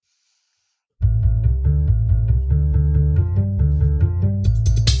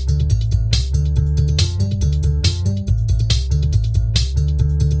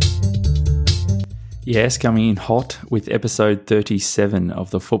Yes, coming in hot with episode 37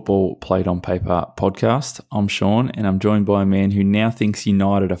 of the Football Played on Paper podcast. I'm Sean, and I'm joined by a man who now thinks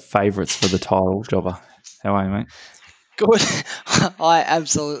United are favourites for the title. Jobber, how are you, mate? Good. I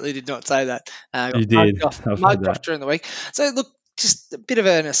absolutely did not say that. You Got did. I've heard mugged off that. during the week. So, look, just a bit of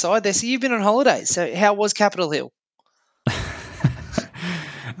an aside there. So, you've been on holidays. So, how was Capitol Hill?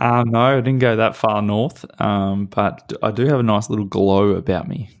 No, I didn't go that far north, but I do have a nice little glow about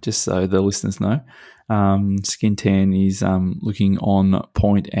me, just so the listeners know. Skin tan is looking on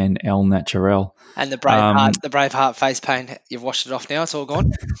point and El Naturel. And the Braveheart face paint, you've washed it off now. It's all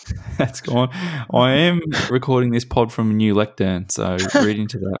gone. That's gone. I am recording this pod from a new lectern, so read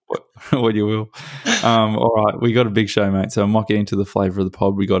into that what you will. All right, we got a big show, mate, so I might get into the flavour of the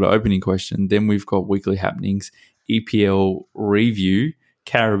pod. We got an opening question, then we've got weekly happenings, EPL review,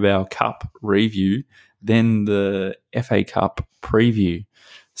 Carabao Cup review, then the FA Cup preview.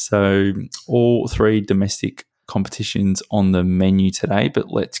 So all three domestic competitions on the menu today,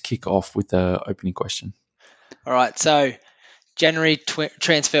 but let's kick off with the opening question. All right, so January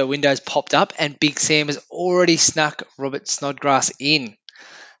transfer windows popped up and Big Sam has already snuck Robert Snodgrass in.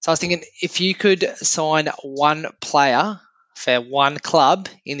 So I was thinking, if you could sign one player for one club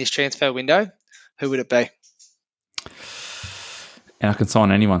in this transfer window, who would it be? And I can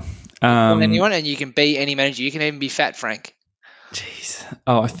sign anyone. Anyone, and you can be any manager. You can even be Fat Frank. Jeez.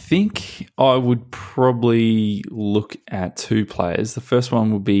 I think I would probably look at two players. The first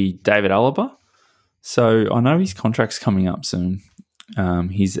one would be David Alaba. So I know his contract's coming up soon.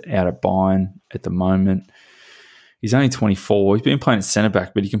 He's out at Bayern at the moment. He's only 24. He's been playing at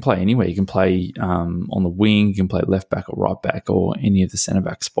centre-back, but he can play anywhere. He can play on the wing, he can play left-back or right-back or any of the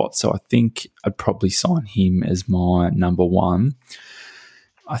centre-back spots. So I think I'd probably sign him as my number one.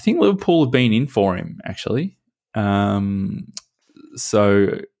 I think Liverpool have been in for him, actually.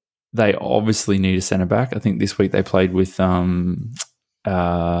 So they obviously need a centre-back. I think this week they played with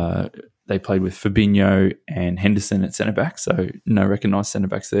Fabinho and Henderson at centre-back, so no recognised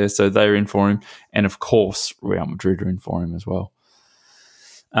centre-backs there. So they're in for him. And, of course, Real Madrid are in for him as well.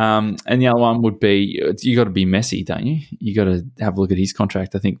 And the other one would be, you got to be Messi, don't you? You got to have a look at his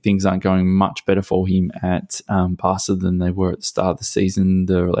contract. I think things aren't going much better for him at Barca than they were at the start of the season.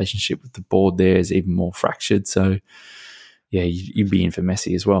 The relationship with the board there is even more fractured. So, yeah, you'd be in for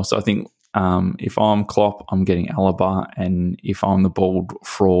Messi as well. So I think if I'm Klopp, I'm getting Alaba, and if I'm the bald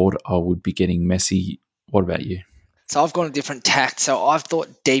fraud, I would be getting Messi. What about you? So I've gone a different tact. So I've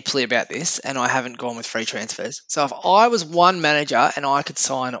thought deeply about this, and I haven't gone with free transfers. So if I was one manager and I could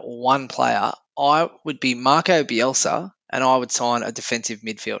sign one player, I would be Marco Bielsa, and I would sign a defensive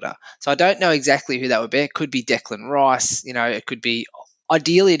midfielder. So I don't know exactly who that would be. It could be Declan Rice. It could be,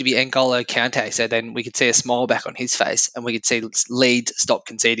 ideally, to be N'Golo Kante, so then we could see a smile back on his face and we could see Leeds stop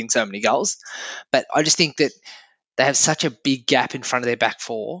conceding so many goals. But I just think that they have such a big gap in front of their back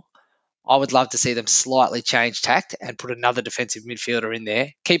four. I would love to see them slightly change tact and put another defensive midfielder in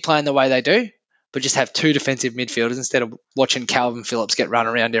there. Keep playing the way they do, but just have two defensive midfielders instead of watching Calvin Phillips get run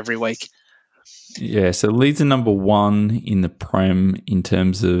around every week. Yeah, so Leeds are number one in the Prem in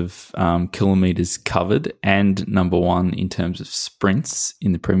terms of kilometres covered, and number one in terms of sprints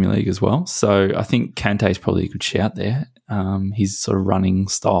in the Premier League as well. So I think Kante is probably a good shout there. His sort of running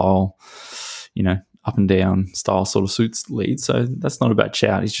style, up and down style sort of suits Leeds. So that's not a bad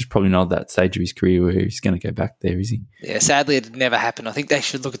shout. He's just probably not at that stage of his career where he's going to go back there, is he? Yeah, sadly it never happened. I think they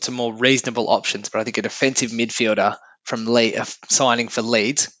should look at some more reasonable options, but I think a defensive midfielder from signing for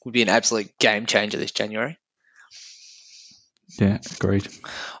Leeds would be an absolute game changer this January. Yeah, agreed.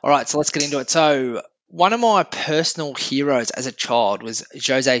 All right, so let's get into it. So one of my personal heroes as a child was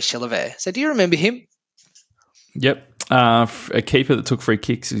Jose Chilavert. So do you remember him? Yep. A keeper that took free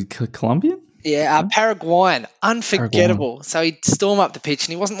kicks. Is he Colombian? Yeah, Paraguayan. Unforgettable. Paraguayan. So he'd storm up the pitch,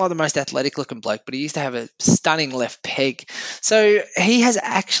 and he wasn't like the most athletic-looking bloke, but he used to have a stunning left peg. So he has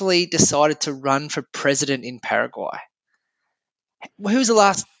actually decided to run for president in Paraguay. Who's the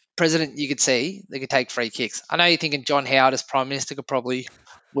last president you could see that could take free kicks? I know you're thinking John Howard as Prime Minister could probably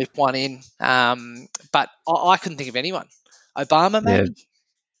whip one in, but I couldn't think of anyone. Obama, maybe?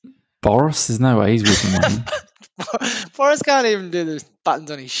 Yeah. Boris? There's no way he's whipping one. Boris can't even do the buttons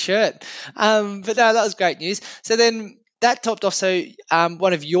on his shirt. But no, that was great news. So then that topped off. So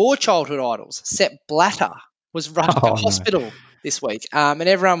one of your childhood idols, Sepp Blatter, was rushed to hospital this week, and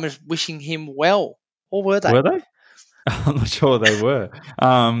everyone was wishing him well. Or were they? Were they? I'm not sure they were.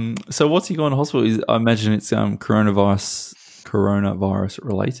 So what's he going to hospital? I imagine it's coronavirus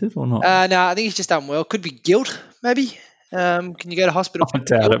related or not? No, I think he's just unwell. Could be guilt, maybe. Can you go to hospital I for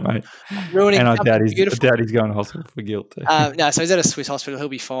doubt guilt? it, mate. Ruining And I something beautiful. doubt he's going to hospital for guilt too. No, so he's at a Swiss hospital. He'll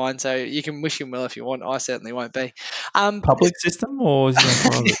be fine. So you can wish him well if you want. I certainly won't be. Public system, or is he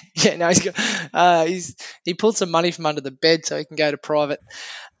on private? Yeah, no, he pulled some money from under the bed so he can go to private.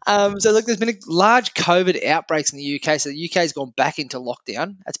 So look, there's been a large COVID outbreaks in the UK. So the UK's gone back into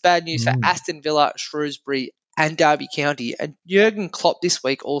lockdown. That's bad news for Aston Villa, Shrewsbury, and Derby County. And Jurgen Klopp this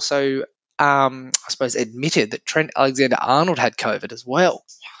week also, I suppose, admitted that Trent Alexander-Arnold had COVID as well.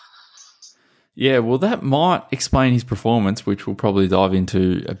 Yeah, well, that might explain his performance, which we'll probably dive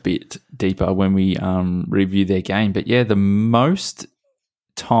into a bit deeper when we review their game. But yeah, the most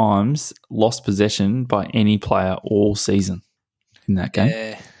times lost possession by any player all season in that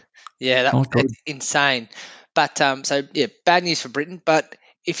game. Yeah, that's insane. But bad news for Britain. But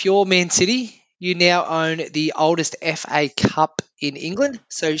if you're Man City, you now own the oldest FA Cup in England.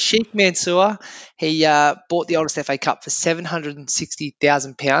 So Sheikh Mansour, he bought the oldest FA Cup for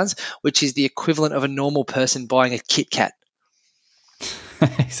 £760,000, which is the equivalent of a normal person buying a Kit Kat.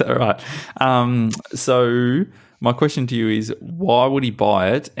 Is that right? So my question to you is, why would he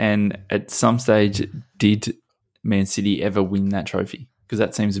buy it? And at some stage, did Man City ever win that trophy? Because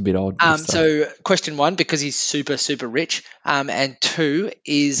that seems a bit odd. So question one, because he's super, super rich. And two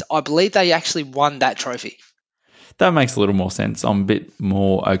is, I believe they actually won that trophy. That makes a little more sense. I'm a bit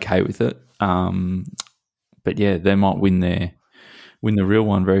more okay with it. But yeah, they might win the real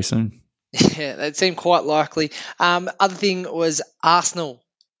one very soon. Yeah, that seemed quite likely. Other thing was Arsenal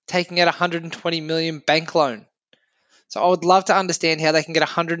taking out 120 million bank loan. So I would love to understand how they can get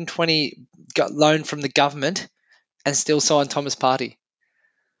 120 loan from the government and still sign Thomas Partey.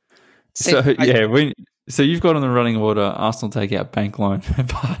 So you've got on the running order Arsenal take out bank loan,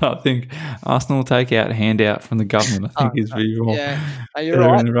 but I think Arsenal take out handout from the government. I think is more. Yeah, you're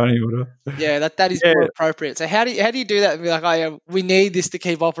right. In the running order. Yeah, that is more appropriate. So how do you do that and be like, oh yeah, we need this to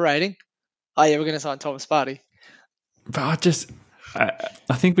keep operating? Oh yeah, we're going to sign Thomas Partey. But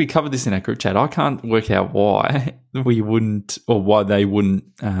I think we covered this in our group chat. I can't work out why we wouldn't, or why they wouldn't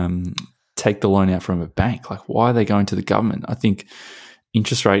take the loan out from a bank. Like, why are they going to the government? I think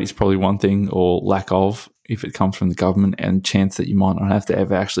interest rate is probably one thing, or lack of, if it comes from the government, and chance that you might not have to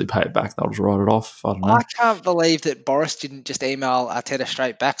ever actually pay it back. They'll just write it off. I don't know. I can't believe that Boris didn't just email Arteta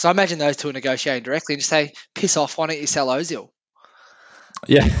straight back. So I imagine those two are negotiating directly and just say, piss off, why don't you sell Ozil?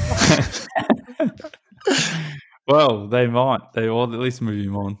 Yeah. Well, they might. They will at least move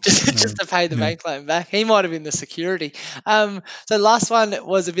him on. just to pay the bank loan back. He might have been the security. So last one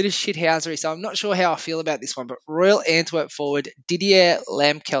was a bit of shithousery, so I'm not sure how I feel about this one, but Royal Antwerp forward Didier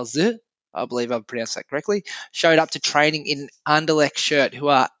Lamkelze, I believe I've pronounced that correctly, showed up to training in Anderlecht shirt, who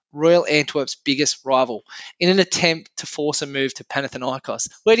are Royal Antwerp's biggest rival, in an attempt to force a move to Panathinaikos.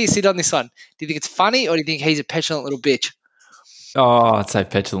 Where do you sit on this one? Do you think it's funny, or do you think he's a petulant little bitch? Oh, I'd say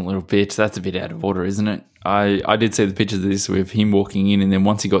petulant little bitch. That's a bit out of order, isn't it? I did see the pictures of this with him walking in, and then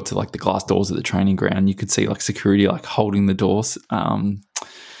once he got to like the glass doors at the training ground, you could see like security like holding the doors, and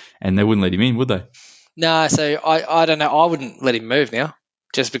they wouldn't let him in, would they? No, so I don't know. I wouldn't let him move now,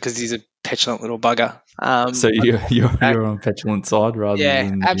 just because he's a petulant little bugger. So you're on petulant side rather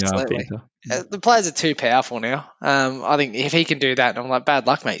than absolutely. The players are too powerful now. I think if he can do that, I'm like, bad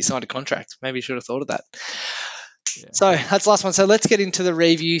luck, mate. You signed a contract. Maybe you should have thought of that. Yeah. So that's the last one. So let's get into the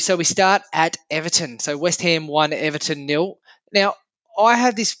review. So we start at Everton. So West Ham 1, Everton 0. Now, I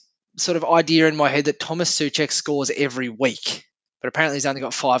had this sort of idea in my head that Thomas Souček scores every week, but apparently he's only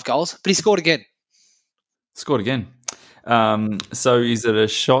got 5 goals, but he scored again. So is it a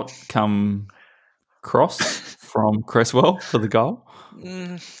shot come cross from Cresswell for the goal?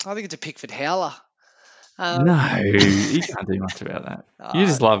 I think it's a Pickford howler. No, you can't do much about that. You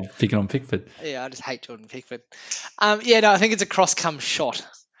just love picking on Pickford. Yeah, I just hate Jordan Pickford. I think it's a cross come shot.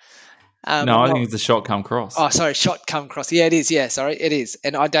 I think it's a shot come cross. Oh, sorry, shot come cross. Yeah, it is. Yeah, sorry, it is.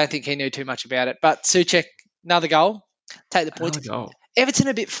 And I don't think he knew too much about it. But Souček, another goal. Take the point. Everton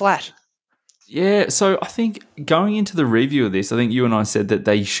a bit flat. Yeah, so I think going into the review of this, I think you and I said that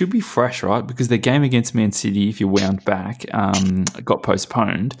they should be fresh, right? Because their game against Man City, if you wound back, got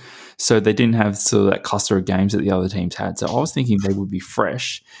postponed. So they didn't have sort of that cluster of games that the other teams had. So I was thinking they would be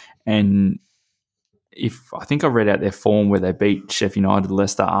fresh. And I think I read out their form where they beat Sheffield United,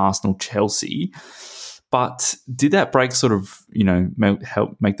 Leicester, Arsenal, Chelsea. But did that break sort of,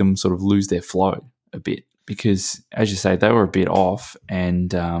 help make them sort of lose their flow a bit? Because, as you say, they were a bit off, and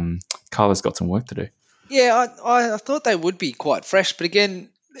Carlos got some work to do. Yeah, I thought they would be quite fresh, but again,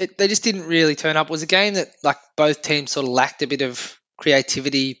 they just didn't really turn up. It was a game that like both teams sort of lacked a bit of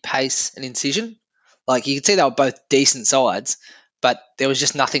creativity, pace, and incision. Like you could see they were both decent sides, but there was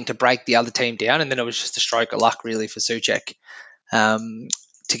just nothing to break the other team down, and then it was just a stroke of luck really for Souček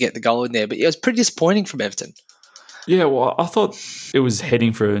to get the goal in there. But it was pretty disappointing from Everton. Yeah, well, I thought it was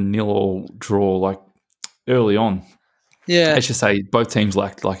heading for a 0-0 draw like early on. Yeah, I should say both teams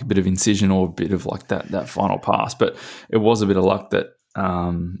lacked like a bit of incision or a bit of like that final pass, but it was a bit of luck that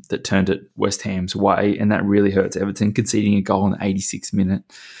that turned it West Ham's way, and that really hurts Everton, conceding a goal in the 86th minute.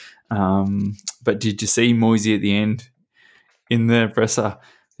 But did you see Moisey at the end in the presser?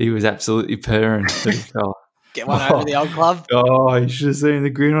 He was absolutely purring. get one over the old club. Oh, you should have seen the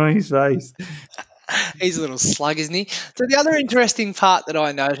grin on his face. He's a little slug, isn't he? So the other interesting part that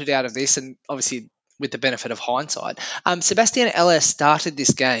I noted out of this, and obviously with the benefit of hindsight, Sebastian Ellis started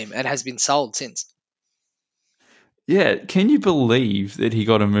this game and has been sold since. Yeah, can you believe that he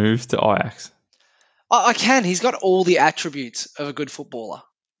got a move to Ajax? I can. He's got all the attributes of a good footballer.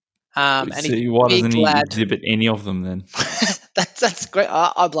 And See, why big doesn't he lad. exhibit any of them then? That's great.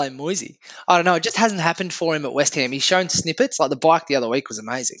 I blame Moisey. I don't know. It just hasn't happened for him at West Ham. He's shown snippets. Like the bike the other week was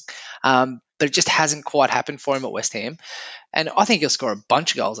amazing. But it just hasn't quite happened for him at West Ham. And I think he'll score a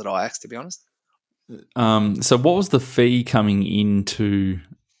bunch of goals at Ajax, to be honest. So what was the fee coming into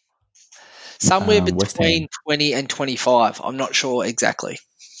Somewhere West Ham? between 20 and 25. I'm not sure exactly.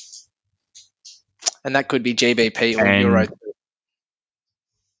 And that could be GBP or Euro.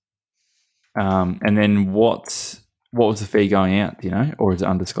 And then what was the fee going out, do you know, or is it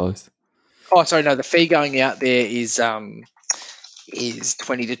undisclosed? Oh, sorry, no. The fee going out there is 20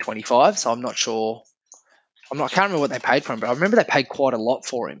 to 25. So I'm not sure. I can't remember what they paid for him, but I remember they paid quite a lot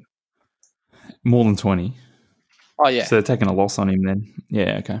for him. More than 20. Oh yeah. So they're taking a loss on him then.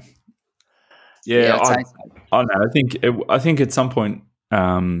 Yeah. Okay. Yeah, I know. I think at some point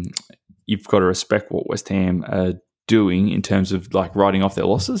you've got to respect what West Ham are doing in terms of like writing off their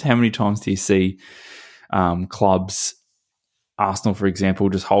losses. How many times do you see clubs, Arsenal for example,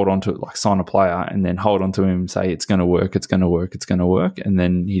 just hold on to it, like sign a player and then hold on to him, say it's going to work, it's going to work, it's going to work, and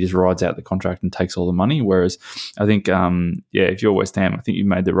then he just rides out the contract and takes all the money. Whereas I think, if you're West Ham, I think you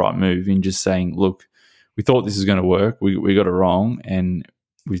made the right move in just saying, look, we thought this was going to work, we got it wrong, and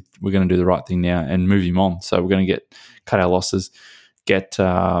we're going to do the right thing now and move him on. So we're going to cut our losses, get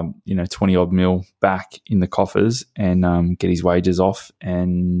 20 odd mil back in the coffers, and get his wages off,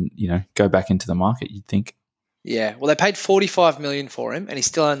 and go back into the market. You'd think. Yeah, well, they paid 45 million for him, and he's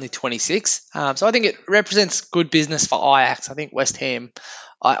still only 26. So I think it represents good business for Ajax. I think West Ham,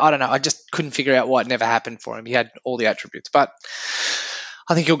 I don't know, I just couldn't figure out why it never happened for him. He had all the attributes, but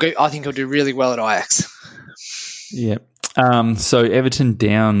I think he'll do really well at Ajax. Yeah. So Everton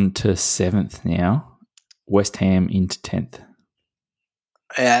down to 7th now, West Ham into 10th.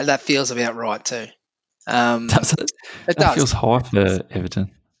 Yeah, that feels about right too. Does it? It does. Feels high for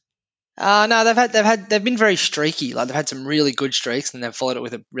Everton. No, they've been very streaky. Like they've had some really good streaks, and they've followed it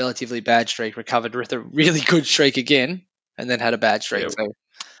with a relatively bad streak, recovered with a really good streak again, and then had a bad streak.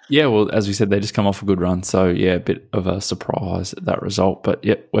 Yeah, well, as we said, they just come off a good run. So, yeah, a bit of a surprise at that result. But,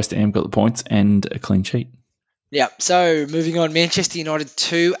 West Ham got the points and a clean sheet. Yeah, so moving on, Manchester United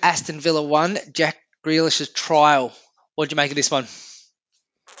 2, Aston Villa 1, Jack Grealish's trial. What did you make of this one?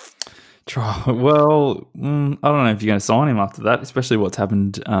 Well, I don't know if you're going to sign him after that, especially what's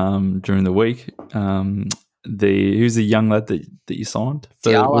happened during the week. Who's the young lad that you signed?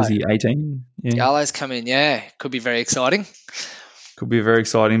 Was he 18? Yeah. Diallo's come in, could be very exciting. Could be very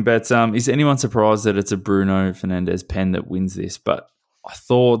exciting, but is anyone surprised that it's a Bruno Fernandes pen that wins this? But I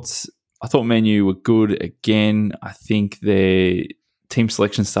thought Man U were good again. I think their team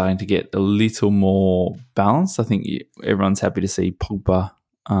selection starting to get a little more balanced. I think everyone's happy to see Pogba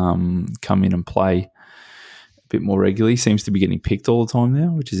come in and play a bit more regularly. Seems to be getting picked all the time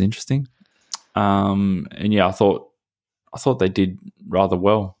now, which is interesting. I thought they did rather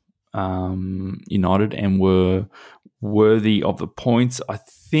well, United, and were worthy of the points. I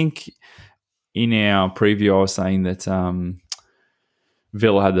think in our preview I was saying that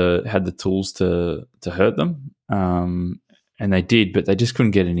Villa had the tools to hurt them, and they did, but they just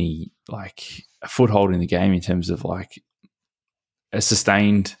couldn't get any a foothold in the game in terms of a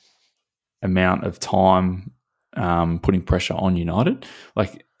sustained amount of time putting pressure on United.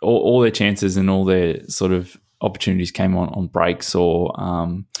 All their chances and all their sort of opportunities came on breaks, or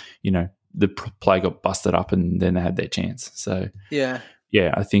the play got busted up and then they had their chance. So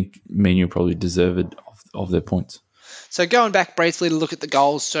I think Man U probably deserved of their points. So going back briefly to look at the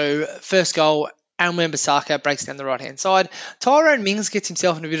goals. So first goal, Aaron Bissaka breaks down the right-hand side. Tyrone Mings gets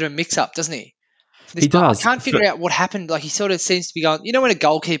himself in a bit of a mix-up, doesn't he? He does. I can't figure out what happened. He sort of seems to be going, when a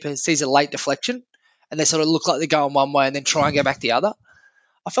goalkeeper sees a late deflection and they sort of look like they're going one way and then try and go back the other.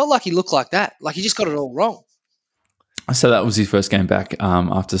 I felt like he looked like that. He just got it all wrong. So that was his first game back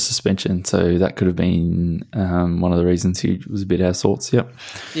after suspension. So that could have been one of the reasons he was a bit out of sorts. Yep.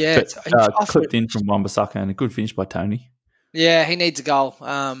 Yeah, But clipped in from Wan-Bissaka and a good finish by Tony. yeah, he needs a goal.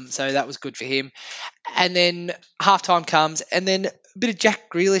 So that was good for him. And then halftime comes, and then a bit of Jack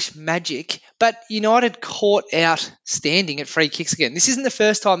Grealish magic. But United caught out standing at free kicks again. This isn't the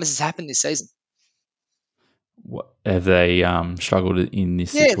first time this has happened this season. What, have they struggled in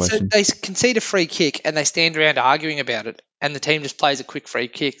this Yeah, so situation? they concede a free kick and they stand around arguing about it, and the team just plays a quick free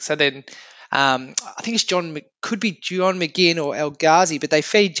kick. So then I think it's could be John McGinn or El Ghazi, but they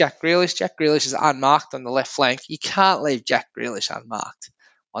feed Jack Grealish. Jack Grealish is unmarked on the left flank. You can't leave Jack Grealish unmarked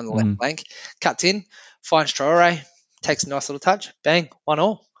on the left flank. Cuts in, finds Traore, takes a nice little touch, bang,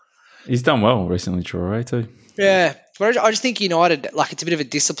 1-1. He's done well recently, Traore, too. Yeah, but I just think United, like, it's a bit of a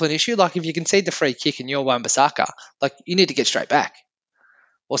discipline issue. Like, if you concede the free kick and you're Wan-Bissaka, like, you need to get straight back,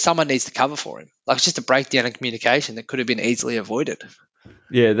 or someone needs to cover for him. Like, it's just a breakdown in communication that could have been easily avoided.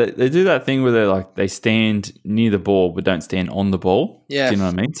 Yeah, they do that thing where they stand near the ball but don't stand on the ball. Yeah. Do you know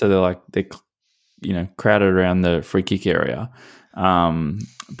what I mean? So they're crowded around the free kick area.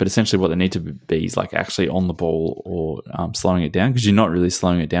 But essentially what they need to be is like actually on the ball or slowing it down, because you're not really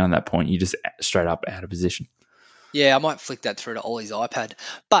slowing it down at that point. You're just straight up out of position. Yeah, I might flick that through to Ollie's iPad.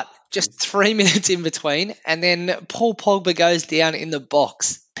 But just 3 minutes in between, and then Paul Pogba goes down in the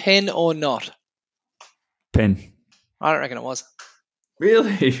box. Pen or not? Pen. I don't reckon it was.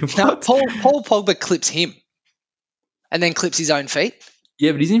 Really? No, Paul Pogba clips him and then clips his own feet.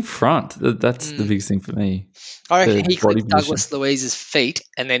 Yeah, but he's in front. That's the biggest thing for me. I reckon he clips Douglas Luiz's feet,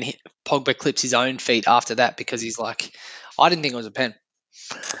 and then Pogba clips his own feet after that, because he's like, I didn't think it was a pen.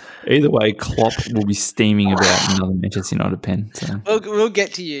 Either way, Klopp will be steaming about another Manchester United pen. So. We'll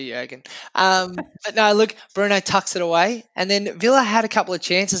get to you, Jurgen. But no, look, Bruno tucks it away, and then Villa had a couple of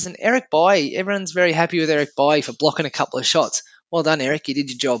chances, and Eric Bailly, everyone's very happy with Eric Bailly for blocking a couple of shots. Well done, Eric. You did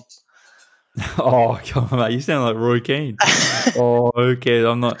your job. Oh, come on, mate. You sound like Roy Keane. Okay.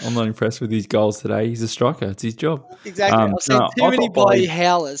 I'm not impressed with his goals today. He's a striker. It's his job. Exactly. I've seen too many Bailly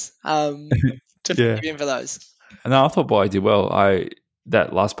howlers to forgive him for those. No, I thought Bailly did well.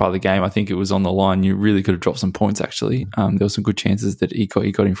 That last part of the game, I think it was on the line. You really could have dropped some points, actually. There were some good chances that he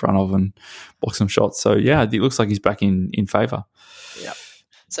got in front of and blocked some shots. So, yeah, it looks like he's back in favour. Yeah.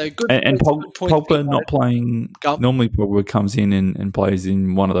 So good. And Pogba not playing. Normally, Pogba comes in and plays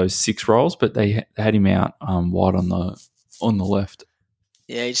in one of those 6 roles, but they had him out wide on the left.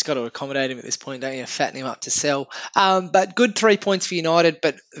 Yeah, you just got to accommodate him at this point, don't you? Fatten him up to sell. But good 3 points for United,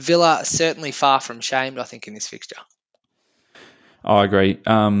 but Villa certainly far from shamed, I think, in this fixture. I agree.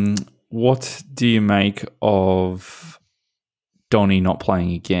 What do you make of Donny not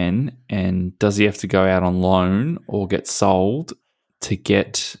playing again? And does he have to go out on loan or get sold to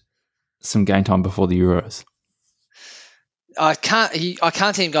get some game time before the Euros? I can't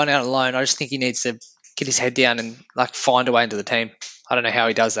see him going out alone. I just think he needs to get his head down and find a way into the team. I don't know how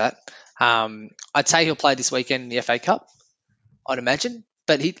he does that. I'd say he'll play this weekend in the FA Cup, I'd imagine.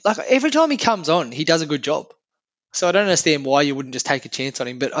 But every time he comes on, he does a good job. So I don't understand why you wouldn't just take a chance on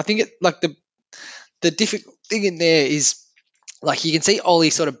him. But I think the difficult thing in there is you can see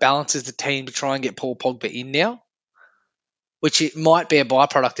Ollie sort of balances the team to try and get Paul Pogba in now, which it might be a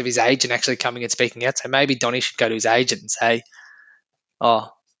byproduct of his agent actually coming and speaking out. So maybe Donny should go to his agent and say,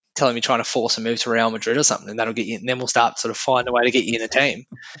 tell him you're trying to force a move to Real Madrid or something, and that'll get you. And then we'll start sort of find a way to get you in the team,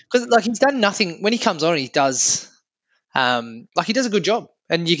 because he's done nothing when he comes on. He does he does a good job,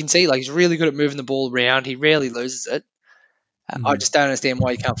 and you can see he's really good at moving the ball around. He rarely loses it. I just don't understand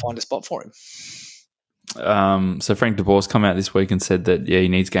why you can't find a spot for him. So Frank de Boer's come out this week and said that he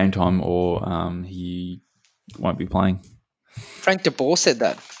needs game time or he won't be playing. Frank de Boer said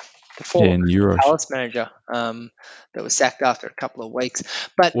that. In the Euros. Palace manager that was sacked after a couple of weeks.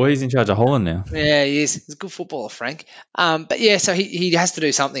 But he's in charge of Holland now. Yeah, he is. He's a good footballer, Frank. But yeah, so he has to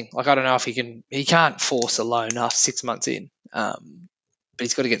do something. I don't know if he can. He can't force a loan after 6 months in. But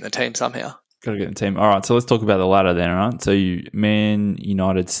he's got to get in the team somehow. Got to get in the team. All right, so let's talk about the ladder then, all right? So Man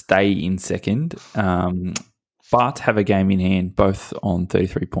United stay in second, but have a game in hand, both on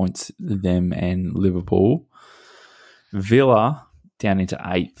 33 points, them and Liverpool. Villa down into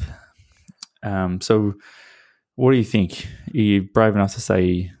 8th. So what do you think? Are you brave enough to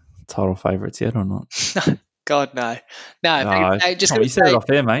say title favourites yet or not? God, no. No, just you said it off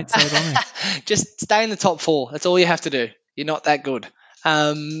there, mate. Say it on there. Just stay in the top 4. That's all you have to do. You're not that good.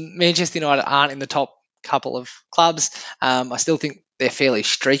 Manchester United aren't in the top couple of clubs. I still think they're fairly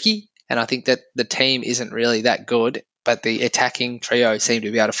streaky, and I think that the team isn't really that good, but the attacking trio seem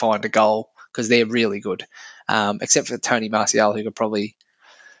to be able to find a goal because they're really good, except for Tony Martial, who could probably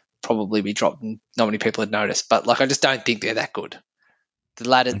probably be dropped and not many people had noticed. But like, I just don't think they're that good. The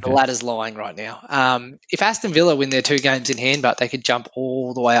ladder's lying right now. If Aston Villa win their 2 games in hand, but they could jump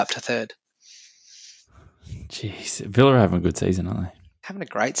all the way up to 3rd. Jeez, Villa are having a good season, aren't they? Having a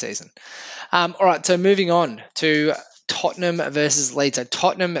great season. All right, so moving on to Tottenham versus Leeds. So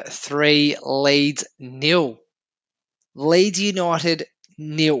Tottenham 3, Leeds 0. Leeds United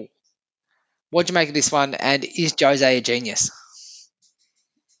 0. What'd you make of this one? And is Jose a genius?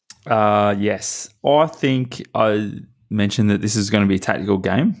 Yes. I think I mentioned that this is going to be a tactical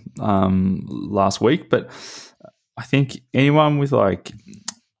game last week, but I think anyone with like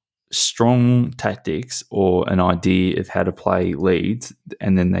strong tactics or an idea of how to play Leeds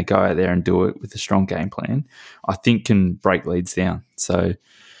and then they go out there and do it with a strong game plan, I think can break Leeds down. So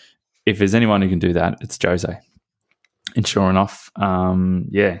if there's anyone who can do that, it's Jose. And sure enough,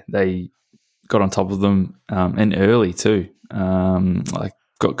 they got on top of them and early too. Like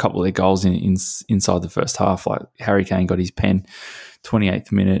got a couple of their goals inside the first half. Like Harry Kane got his pen,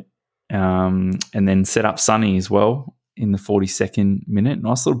 28th minute, and then set up Sonny as well in the 42nd minute.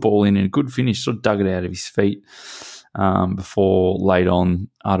 Nice little ball in and a good finish. Sort of dug it out of his feet before laid on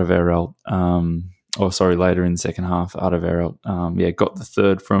Alderweireld. Later in the second half, Alderweireld, got the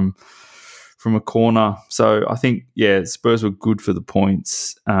third from a corner. So I think, Spurs were good for the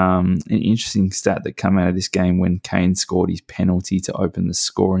points. An interesting stat that came out of this game when Kane scored his penalty to open the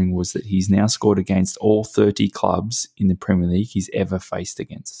scoring was that he's now scored against all 30 clubs in the Premier League he's ever faced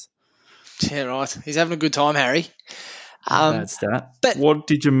against. Yeah, right. He's having a good time, Harry. Bad stat. But what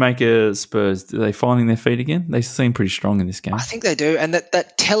did you make of Spurs? Are they finding their feet again? They seem pretty strong in this game. I think they do. And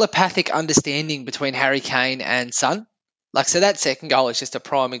that telepathic understanding between Harry Kane and Son. Like, so that second goal is just a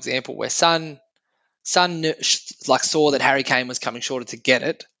prime example where Son saw that Harry Kane was coming shorter to get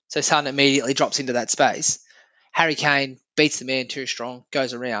it. So Son immediately drops into that space. Harry Kane beats the man too strong,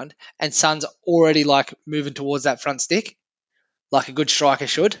 goes around, and Son's already like moving towards that front stick, like a good striker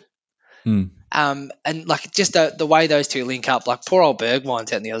should. And like just the way those two link up, like poor old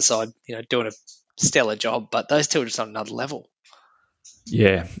Bergwijn's out on the other side, doing a stellar job, but those two are just on another level.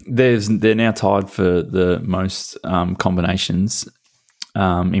 Yeah, they're now tied for the most combinations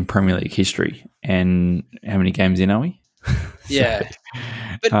in Premier League history. And how many games in are we? Yeah.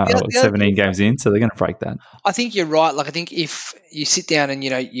 But 17 games in, so they're going to break that. I think you're right. Like, I think if you sit down and,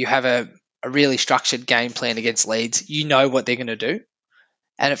 you have a really structured game plan against Leeds, you know what they're going to do.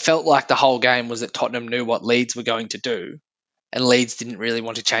 And it felt like the whole game was that Tottenham knew what Leeds were going to do, and Leeds didn't really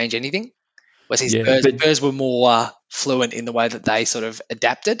want to change anything. Whereas Spurs were more fluent in the way that they sort of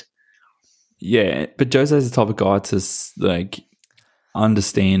adapted. Yeah, but Jose's the type of guy to like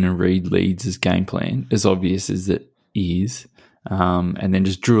understand and read Leeds' game plan, as obvious as it is, and then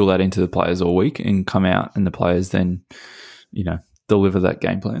just drill that into the players all week and come out and the players then, deliver that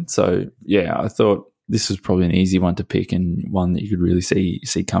game plan. So, I thought this was probably an easy one to pick and one that you could really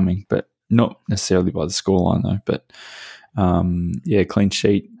see coming, but not necessarily by the scoreline though. But, clean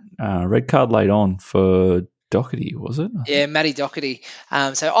sheet. Red card laid on for Doherty, was it? Yeah, Matty Doherty.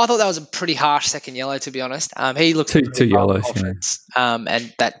 So I thought that was a pretty harsh second yellow, to be honest. He looked two yellows,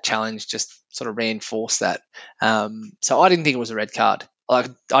 and that challenge just sort of reinforced that. So I didn't think it was a red card. Like,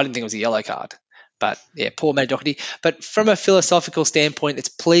 I didn't think it was a yellow card. But yeah, poor Matty Doherty. But from a philosophical standpoint, it's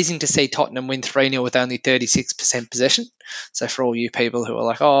pleasing to see Tottenham win 3-0 with only 36% possession. So for all you people who are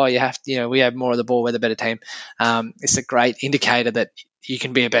like, oh, we have more of the ball, we're the better team. It's a great indicator that you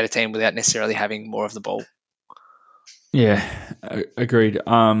can be a better team without necessarily having more of the ball. Yeah, agreed.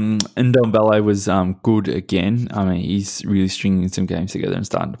 And Ndombele was good again. I mean, he's really stringing some games together and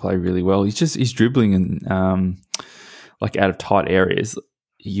starting to play really well. He's dribbling and like out of tight areas.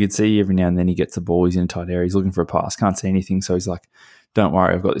 You could see every now and then he gets the ball. He's in a tight area. He's looking for a pass. Can't see anything. So he's like, "Don't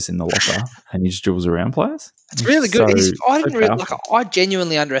worry, I've got this in the locker." And he just dribbles around players. It's really good. I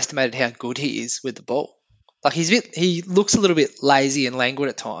genuinely underestimated how good he is with the ball. Like, he looks a little bit lazy and languid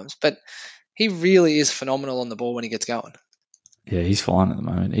at times, but he really is phenomenal on the ball when he gets going. Yeah, he's flying at the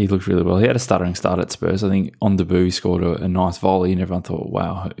moment. He looked really well. He had a stuttering start at Spurs. I think on debut he scored a nice volley and everyone thought,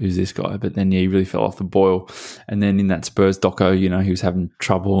 wow, who's this guy? But then he really fell off the boil. And then in that Spurs doco, he was having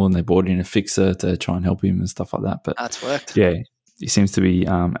trouble and they brought in a fixer to try and help him and stuff like that. But that's worked. Yeah, he seems to be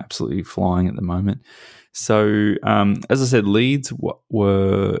absolutely flying at the moment. So, as I said, Leeds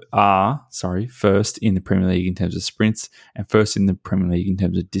are first in the Premier League in terms of sprints and first in the Premier League in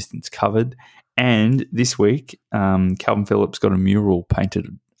terms of distance covered. And this week, Calvin Phillips got a mural painted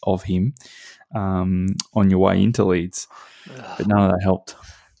of him on your way into Leeds, but none of that helped.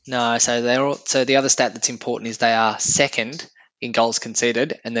 No, so the other stat that's important is they are second in goals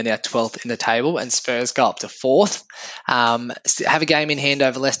conceded, and they're now 12th in the table, and Spurs go up to 4th. Have a game in hand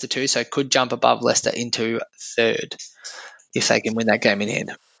over Leicester too, so could jump above Leicester into 3rd if they can win that game in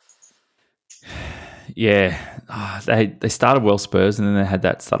hand. Yeah, they started well, Spurs, and then they had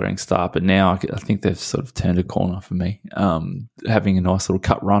that stuttering start. But now I think they've sort of turned a corner for me, having a nice little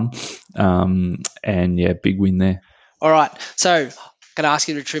cut run, and yeah, big win there. All right, so I'm going to ask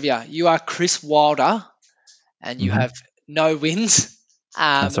you the trivia. You are Chris Wilder, and you have no wins.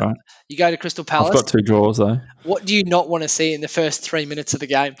 That's all right. You go to Crystal Palace. I've got 2 draws though. What do you not want to see in the first 3 minutes of the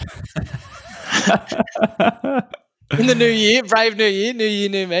game? In the new year, brave new year,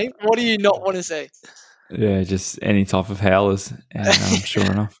 new me. What do you not want to see? Yeah, just any type of howlers, and sure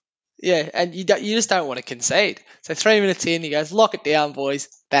enough. Yeah, and you just don't want to concede. So 3 minutes in, he goes, lock it down, boys.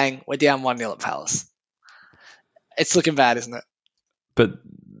 Bang, we're down 1-0 at Palace. It's looking bad, isn't it? But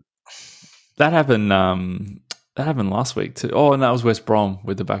that happened last week too. Oh, and that was West Brom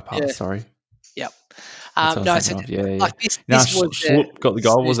with the back pass. Yeah. Sorry. Yep. Yeah. Like this was Schlupp got the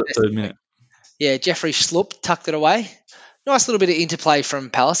goal. Was it 3rd minute? Yeah, Jeffrey Schlupp tucked it away. Nice little bit of interplay from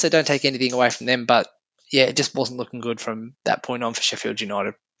Palace. So don't take anything away from them, but yeah, it just wasn't looking good from that point on for Sheffield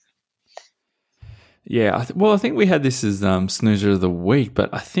United. Yeah, I think we had this as snoozer of the week,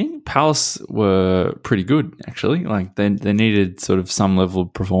 but I think Palace were pretty good actually. Like they needed sort of some level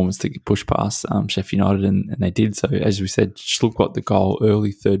of performance to push past Sheffield United, and they did. So as we said, Schlupp got the goal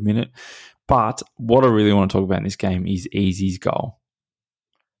early 3rd minute. But what I really want to talk about in this game is Easy's goal.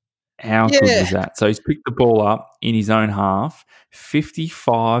 How good was that? So he's picked the ball up in his own half,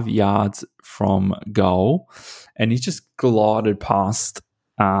 55 yards from goal, and he's just glided past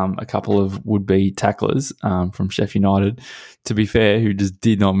a couple of would-be tacklers from Sheffield United, to be fair, who just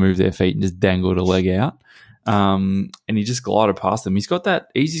did not move their feet and just dangled a leg out. And he just glided past them. Easy's got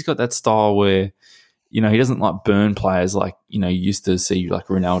that style where, he doesn't like burn players like, you used to see like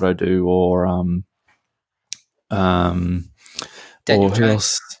Ronaldo do or who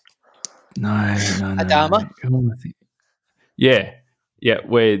else? No. Adama? Yeah,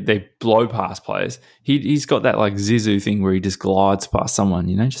 where they blow past players. He's got that like Zizou thing where he just glides past someone,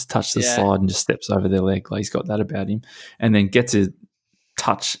 just touch the slide and just steps over their leg. Like he's got that about him, and then gets a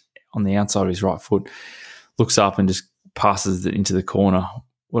touch on the outside of his right foot, looks up and just passes it into the corner.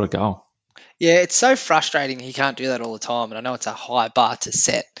 What a goal! Yeah, it's so frustrating he can't do that all the time, and I know it's a high bar to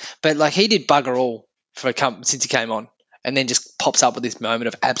set, but like he did bugger all since he came on, and then just pops up with this moment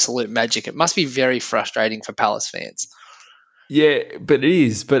of absolute magic. It must be very frustrating for Palace fans. Yeah, but it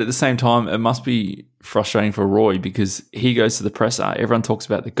is. But at the same time, it must be frustrating for Roy because he goes to the presser. Everyone talks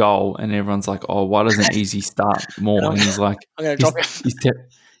about the goal, and everyone's like, "Oh, why doesn't Easy start more?" And he's like, "I'm going to drop you."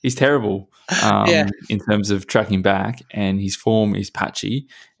 He's terrible in terms of tracking back, and his form is patchy.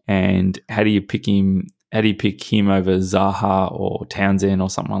 And how do you pick him? How do you pick him over Zaha or Townsend or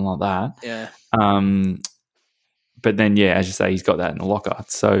someone like that? Yeah. But then, as you say, he's got that in the locker.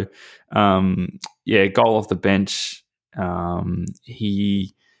 So, goal off the bench.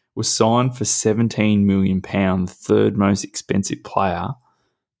 He was signed for £17 million, the 3rd most expensive player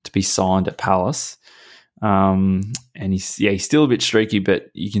to be signed at Palace. And he's still a bit streaky, but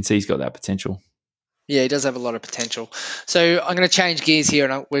you can see he's got that potential. Yeah, he does have a lot of potential. So I'm going to change gears here,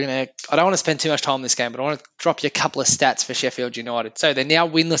 and I don't want to spend too much time on this game, but I want to drop you a couple of stats for Sheffield United. So they're now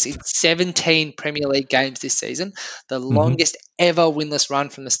winless in 17 Premier League games this season, the longest ever winless run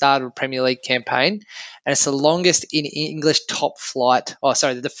from the start of a Premier League campaign, and it's the longest in English top flight.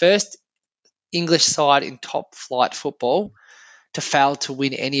 The first English side in top flight football to fail to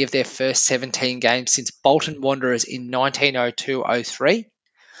win any of their first 17 games since Bolton Wanderers in 1902-03.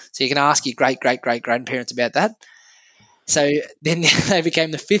 So you can ask your great-great-great-grandparents about that. So then they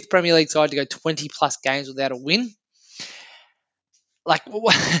became the 5th Premier League side to go 20-plus games without a win. Like,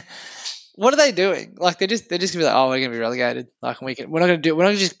 what are they doing? Like, they're just going to be like, oh, we're going to be relegated. Like, we're not going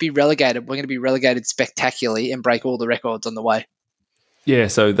to just be relegated. We're going to be relegated spectacularly and break all the records on the way. Yeah,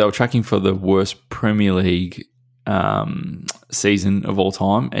 so they were tracking for the worst Premier League season of all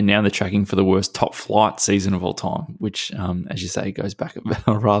time, and now they're tracking for the worst top flight season of all time, which, as you say, goes back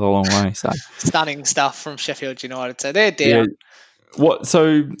a rather long way. So stunning stuff from Sheffield United. So they're down. Yeah.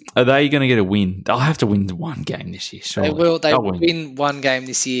 So are they going to get a win? They'll have to win one game this year. Surely. They will. They'll win one game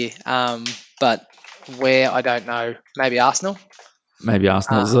this year, but where I don't know. Maybe Arsenal.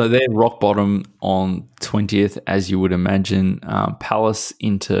 So they're rock bottom on 20th, as you would imagine. Palace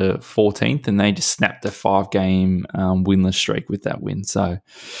into 14th, and they just snapped a 5-game winless streak with that win. So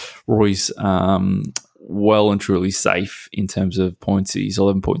Roy's well and truly safe in terms of points. He's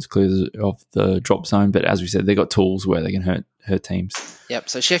 11 points clear of the drop zone, but as we said, they've got tools where they can her teams. Yep.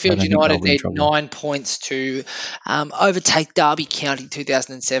 So I Sheffield don't think they'll United be in need trouble. 9 points to overtake Derby County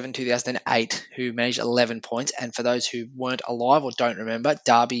 2007, 2008, who managed 11 points. And for those who weren't alive or don't remember,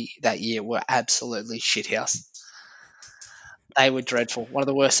 Derby that year were absolutely shithouse. They were dreadful. One of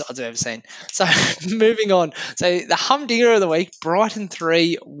the worst sides I've ever seen. So moving on. So the humdinger of the week, Brighton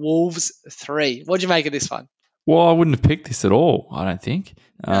 3, Wolves 3. What'd you make of this one? Well, I wouldn't have picked this at all, I don't think.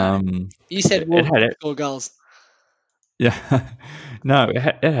 No. You said It Wolves had would score goals. Yeah, no,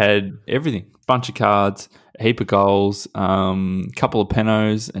 it had everything: bunch of cards, a heap of goals, couple of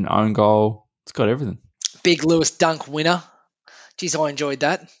penos, an own goal. It's got everything. Big Lewis Dunk winner. Geez, I enjoyed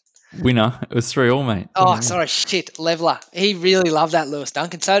that. Winner. It was 3-3, mate. What do Oh, you mean? sorry, shit, leveler. He really loved that Lewis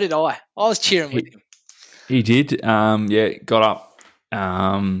Dunk, and so did I. I was cheering with him. He did. Yeah, got up.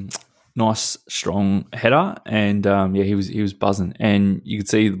 Nice strong header, and he was buzzing. And you could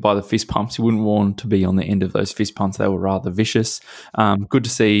see by the fist pumps, you wouldn't want to be on the end of those fist pumps. They were rather vicious. Good to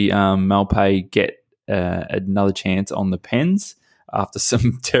see Malpay get another chance on the pens after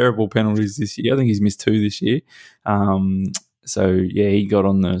some terrible penalties this year. I think he's missed 2 this year. So he got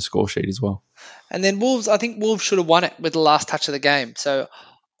on the score sheet as well. And then Wolves, I think Wolves should have won it with the last touch of the game. So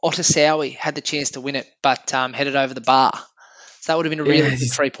Otasowie had the chance to win it, but headed over the bar. So that would have been a really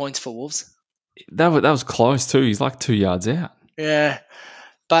good 3 points for Wolves. That was close too. He's like 2 yards out. Yeah,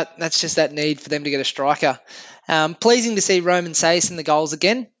 but that's just that need for them to get a striker. Pleasing to see Roman Sayers in the goals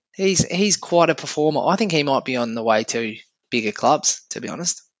again. He's quite a performer. I think he might be on the way to bigger clubs, to be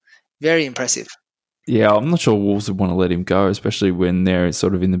honest. Very impressive. Yeah, I'm not sure Wolves would want to let him go, especially when they're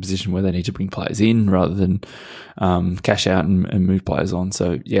sort of in the position where they need to bring players in rather than cash out and move players on.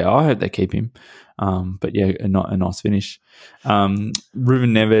 So, I hope they keep him. But a nice finish.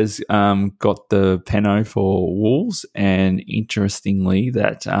 Ruben Neves got the peno for Wolves, and interestingly,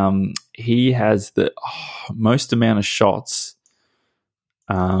 that he has the most amount of shots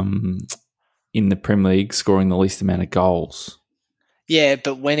in the Premier League, scoring the least amount of goals. Yeah,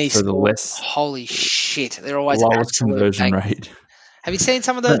 but when he So scores, holy shit, they're always lowest conversion rate. Have you seen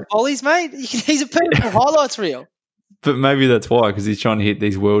some of those volleys, mate? He's a perfect highlights reel. But maybe that's why, because he's trying to hit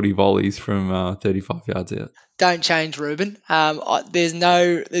these worldy volleys from 35 yards out. Don't change, Ruben. There's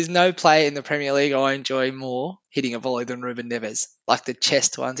no player in the Premier League I enjoy more hitting a volley than Ruben Neves, like the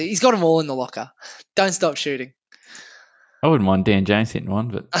chest ones. He's got them all in the locker. Don't stop shooting. I wouldn't mind Dan James hitting one,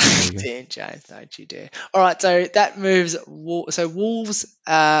 but Dan James, don't you dare. All right, so that moves. So Wolves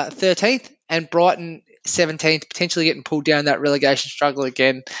 13th and Brighton 17th, potentially getting pulled down that relegation struggle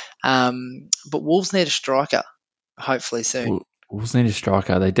again. But Wolves need a striker, hopefully soon. Wolves need a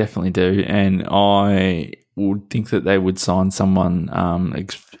striker. They definitely do, and I would think that they would sign someone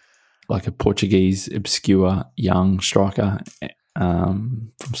like a Portuguese obscure young striker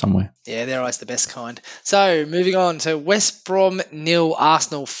from somewhere. Yeah, they're always the best kind. So moving on to West Brom 0,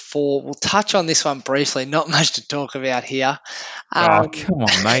 Arsenal 4. We'll touch on this one briefly. Not much to talk about here. Come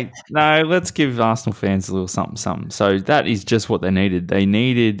on, mate. No, let's give Arsenal fans a little something. So that is just what they needed. They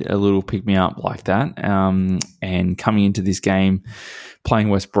needed a little pick-me-up like that. And coming into this game, playing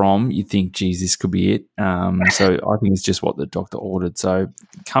West Brom, you'd think, geez, this could be it. So I think it's just what the doctor ordered. So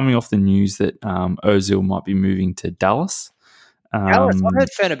coming off the news that Ozil might be moving to Dallas. Dallas, I heard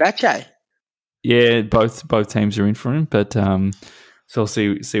Fenerbahce. Yeah, both teams are in for him, but so we'll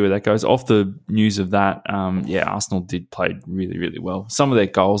see where that goes. Off the news of that, Arsenal did play really, really well. Some of their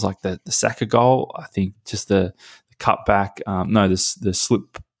goals, like the Saka goal, I think just the cutback, the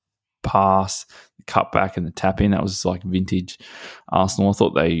slip pass, the cutback and the tap in, that was like vintage Arsenal. I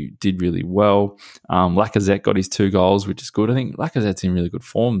thought they did really well. Lacazette got his 2 goals, which is good. I think Lacazette's in really good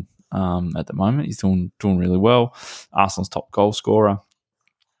form at the moment. He's doing really well. Arsenal's top goal scorer.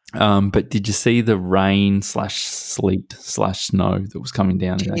 But did you see the rain/sleet/snow that was coming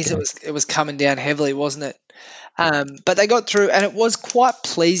down? It was coming down heavily, wasn't it? But they got through, and it was quite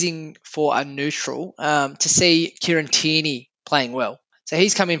pleasing for a neutral to see Kieran Tierney playing well. So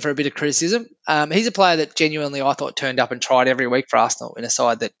he's come in for a bit of criticism. He's a player that genuinely I thought turned up and tried every week for Arsenal in a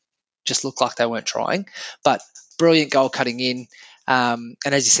side that just looked like they weren't trying. But brilliant goal cutting in. And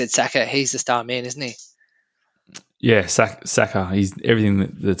as you said, Saka, he's the star man, isn't he? Yeah, Saka. He's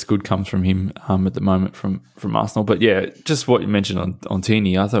everything that's good comes from him at the moment from Arsenal. But yeah, just what you mentioned on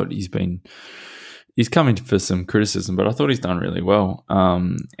Tierney, I thought he's come in for some criticism, but I thought he's done really well.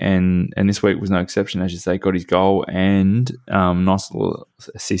 And this week was no exception, as you say. Got his goal and nice little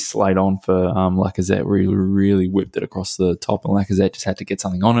assist laid on for Lacazette, where he really whipped it across the top, and Lacazette just had to get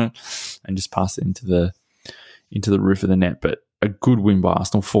something on it and just pass it into the roof of the net. But a good win by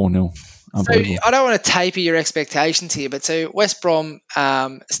Arsenal, 4-0. So I don't want to taper your expectations here, but so West Brom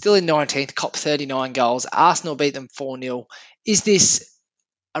still in 19th, cop 39 goals. Arsenal beat them 4-0. Is this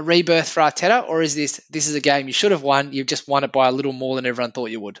a rebirth for Arteta, or is this is a game you should have won? You've just won it by a little more than everyone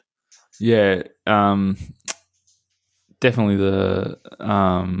thought you would. Yeah, definitely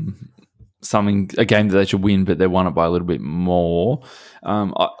a game that they should win, but they won it by a little bit more.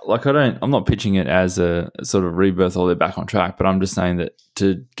 I'm not pitching it as a sort of rebirth or they're back on track, but I'm just saying that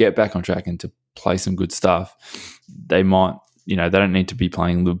to get back on track and to play some good stuff, they might, they don't need to be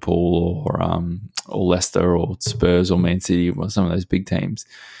playing Liverpool or Leicester or Spurs or Man City or some of those big teams,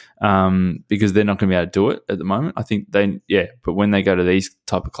 because they're not going to be able to do it at the moment. I think but when they go to these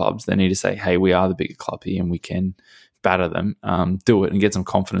type of clubs, they need to say, hey, we are the bigger club here and we can batter them, do it and get some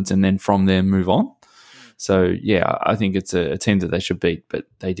confidence, and then from there move on. So, yeah, I think it's a team that they should beat, but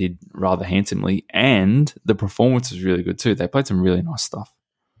they did rather handsomely, and the performance was really good too. They played some really nice stuff.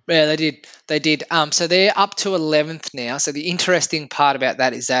 Yeah, they did. They did. So they're up to 11th now. So the interesting part about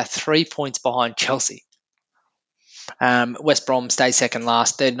that is they're 3 points behind Chelsea. West Brom stays second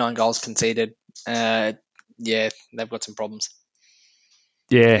last, 39 goals conceded. They've got some problems.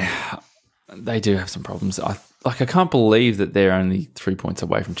 Yeah, they do have some problems. I can't believe that they're only 3 points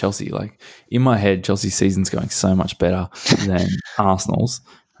away from Chelsea. Like, in my head, Chelsea's season's going so much better than Arsenal's.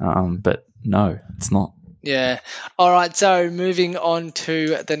 But no, it's not. Yeah. All right. So moving on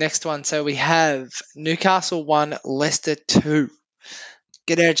to the next one. So we have Newcastle 1, Leicester 2.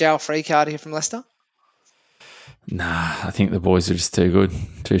 Get out of jail free card here from Leicester? Nah, I think the boys are just too good,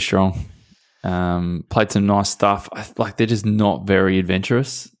 too strong. Played some nice stuff. They're just not very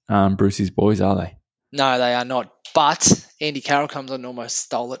adventurous. Brucey's boys, are they? No, they are not. But Andy Carroll comes on and almost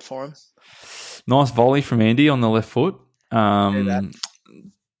stole it for him. Nice volley from Andy on the left foot. A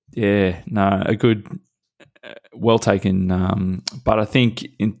good, well taken. But I think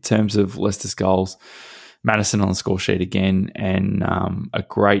in terms of Leicester's goals, Maddison on the score sheet again, and a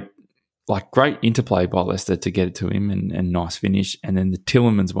great interplay by Leicester to get it to him, and nice finish. And then the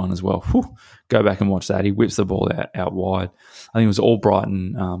Tielemans one as well. Whew, go back and watch that. He whips the ball out wide. I think it was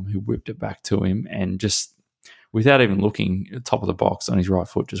Albrighton who whipped it back to him, and just without even looking, top of the box on his right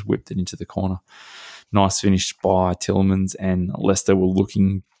foot, just whipped it into the corner. Nice finish by Tielemans, and Leicester were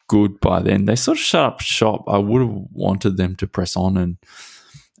looking good by then. They sort of shut up shop. I would have wanted them to press on and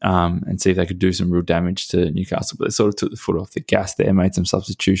see if they could do some real damage to Newcastle, but they sort of took the foot off the gas there, made some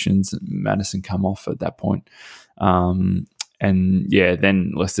substitutions. Maddison come off at that point. Then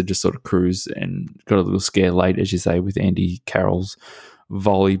Leicester just sort of cruised and got a little scare late, as you say, with Andy Carroll's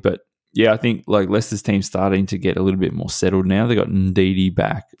volley. But yeah, I think like Leicester's team's starting to get a little bit more settled now. They got Ndidi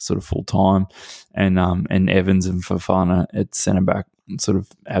back sort of full time, and Evans and Fofana at centre back sort of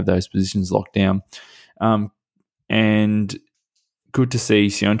have those positions locked down. And good to see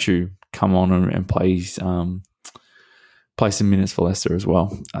Sionchu come on and play some minutes for Leicester as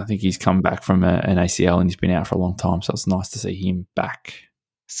well. I think he's come back from an ACL and he's been out for a long time, so it's nice to see him back.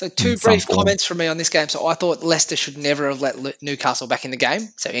 So two brief comments from me on this game. So I thought Leicester should never have let Newcastle back in the game.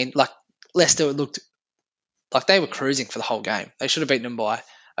 So Leicester looked like they were cruising for the whole game. They should have beaten them by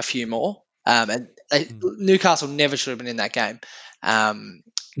a few more. Newcastle never should have been in that game.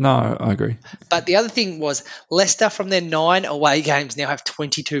 No, I agree. But the other thing was Leicester, from their 9 away games, now have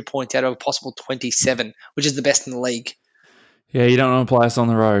 22 points out of a possible 27, which is the best in the league. Yeah, you don't want to play us on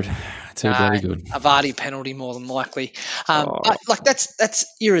the road. It's bloody good. A Vardy penalty more than likely. That's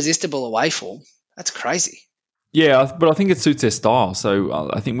irresistible away form. That's crazy. Yeah, but I think it suits their style.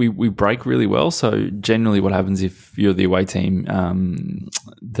 So I think we break really well. So generally what happens if you're the away team,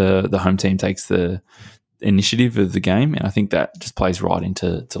 the home team takes the initiative of the game, and I think that just plays right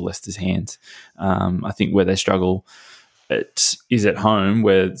into Leicester's hands. I think where they struggle is at home,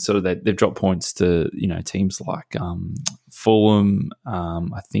 where sort of they've dropped points to teams like Fulham.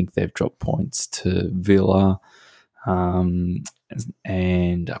 I think they've dropped points to Villa and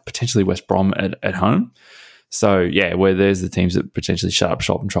potentially West Brom at home. So yeah, where there's the teams that potentially shut up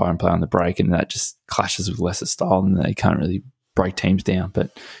shop and try and play on the break, and that just clashes with Leicester's style, and they can't really break teams down.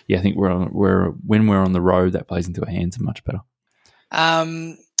 But yeah, I think when we're on the road, that plays into our hands much better.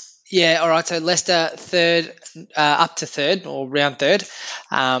 Yeah, all right. So Leicester third, up to third or round third,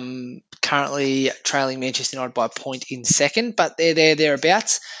 currently trailing Manchester United by a point in second, but they're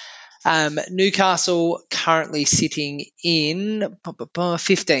thereabouts. Newcastle currently sitting in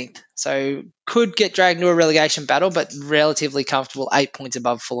 15th, so could get dragged into a relegation battle, but relatively comfortable, 8 points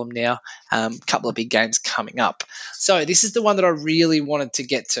above Fulham now. Couple of big games coming up. So this is the one that I really wanted to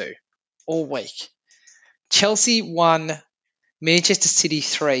get to all week. Chelsea 1, Manchester City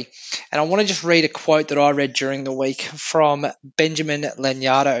 3. And I want to just read a quote that I read during the week from Benjamin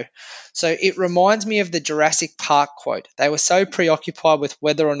Lanyardo. So it reminds me of the Jurassic Park quote. They were so preoccupied with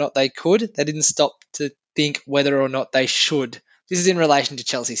whether or not they could, they didn't stop to think whether or not they should. This is in relation to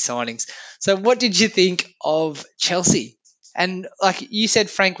Chelsea signings. So what did you think of Chelsea? And like you said,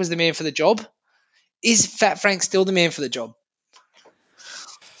 Frank was the man for the job. Is Fat Frank still the man for the job?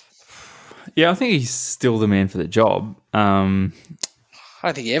 Yeah, I think he's still the man for the job. I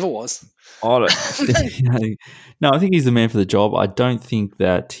don't think he ever was. I don't, no, I think he's the man for the job. I don't think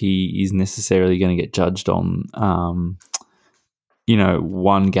that he is necessarily going to get judged on,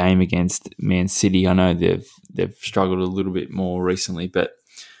 one game against Man City. I know they've struggled a little bit more recently, but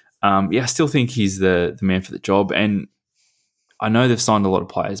I still think he's the man for the job. And I know they've signed a lot of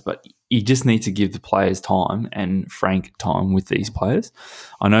players, but you just need to give the players time and Frank time with these players.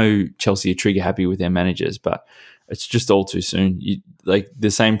 I know Chelsea are trigger happy with their managers, but it's just all too soon.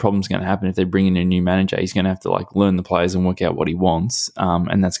 The same problem's going to happen if they bring in a new manager. He's going to have to learn the players and work out what he wants,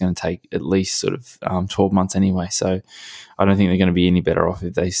 and that's going to take at least sort of 12 months anyway. So I don't think they're going to be any better off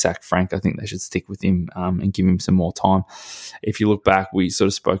if they sack Frank. I think they should stick with him and give him some more time. If you look back, we sort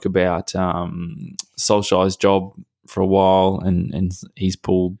of spoke about Solskjaer's job for a while, and he's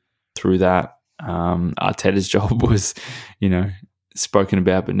pulled through that. Arteta's job was, spoken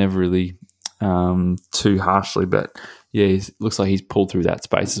about, but never really too harshly. But yeah, it looks like he's pulled through that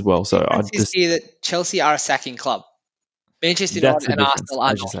space as well. So I just hear that Chelsea are a sacking club. Manchester United and Arsenal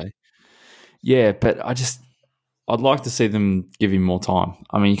are not. Yeah, but I'd like to see them give him more time.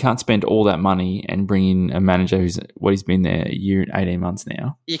 I mean, you can't spend all that money and bring in a manager he's been there a year and 18 months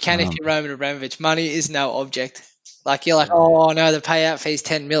now. You can if you're Roman Abramovich. Money is no object. You're like, oh no, the payout fee's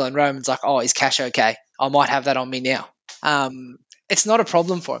 10 million. And Roman's like, oh, is cash okay? I might have that on me now. It's not a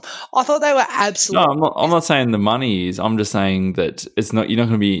problem for him. I thought they were absolutely. No, I'm not saying the money is. I'm just saying that it's not. You're not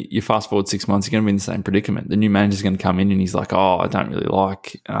going to be. You fast forward 6 months, you're going to be in the same predicament. The new manager's going to come in and he's like, oh, I don't really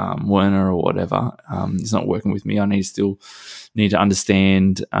like Werner or whatever. He's not working with me. I need to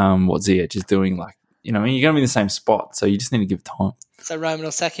understand what Ziyech is doing. You're going to be in the same spot, so you just need to give time. So Roman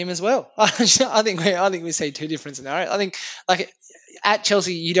will sack him as well. I think we see two different scenarios. I think at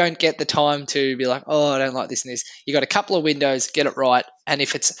Chelsea, you don't get the time to be like, oh, I don't like this and this. You got a couple of windows, get it right. And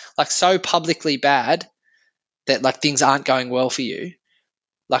if it's so publicly bad that things aren't going well for you,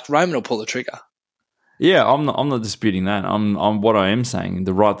 Roman will pull the trigger. Yeah, I'm not disputing that. I'm what I am saying.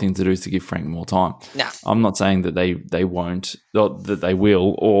 The right thing to do is to give Frank more time. Nah. I'm not saying that they won't, that they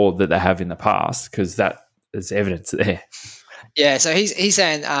will, or that they have in the past, because that is evidence there. Yeah, so he's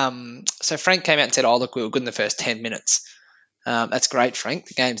saying. So Frank came out and said, "Oh, look, we were good in the first 10 minutes." That's great, Frank.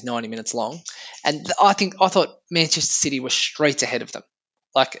 The game's 90 minutes long, and I thought Manchester City were streets ahead of them.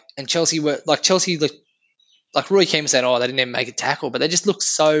 And Chelsea were Chelsea looked like Roy Keane said, "Oh, they didn't even make a tackle," but they just looked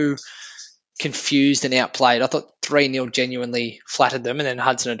so confused and outplayed. I thought 3-0 genuinely flattered them, and then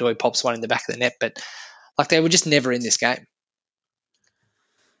Hudson-Odoi pops one in the back of the net, but they were just never in this game.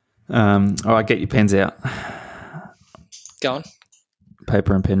 All right, get your pens out. Go on.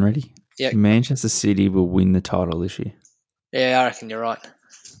 Paper and pen ready? Yeah. Manchester City will win the title this year. Yeah, I reckon you're right.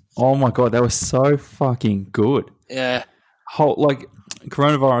 Oh my God, they were so fucking good. Yeah.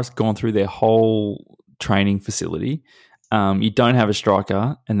 Coronavirus gone through their whole training facility. You don't have a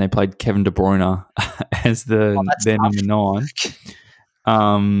striker, and they played Kevin De Bruyne as their number 9.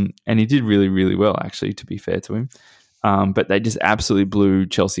 And he did really, really well, actually, to be fair to him. But they just absolutely blew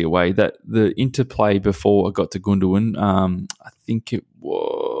Chelsea away. That the interplay before it got to Gundogan, I think it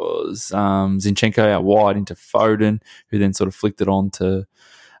was Zinchenko out wide into Foden, who then sort of flicked it on to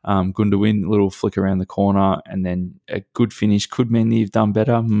Gundogan, a little flick around the corner, and then a good finish. Could Mendy have done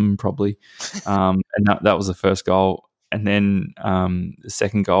better? Probably. And that was the first goal. And then the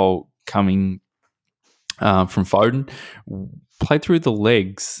second goal coming from Foden, played through the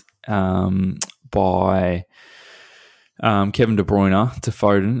legs by Kevin De Bruyne to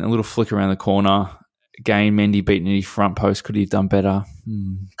Foden, a little flick around the corner. Again, Mendy beating his front post. Could he have done better?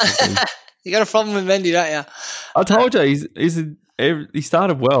 You got a problem with Mendy, don't you? I told you, he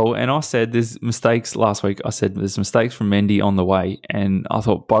started well, and I said there's mistakes last week. I said there's mistakes from Mendy on the way, and I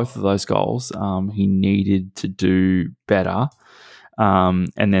thought both of those goals he needed to do better.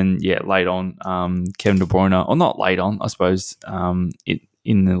 And then, late on, Kevin De Bruyne, or not late on, I suppose,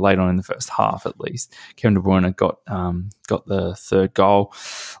 late on in the first half at least, Kevin De Bruyne got the third goal,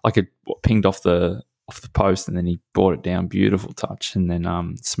 it pinged off the post, and then he brought it down, beautiful touch, and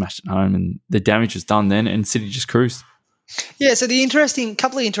then smashed it home, and the damage was done then, and City just cruised. Yeah, so the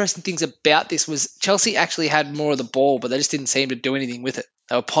couple of interesting things about this was Chelsea actually had more of the ball, but they just didn't seem to do anything with it.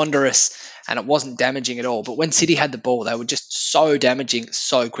 They were ponderous, and it wasn't damaging at all. But when City had the ball, they were just so damaging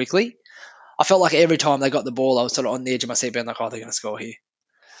so quickly. I felt like every time they got the ball, I was sort of on the edge of my seat being like, oh, they're going to score here.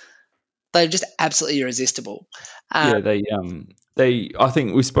 They're just absolutely irresistible. Yeah, I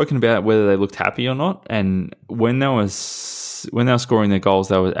think we've spoken about whether they looked happy or not, and when they were scoring their goals,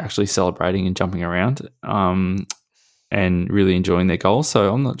 they were actually celebrating and jumping around, and really enjoying their goals.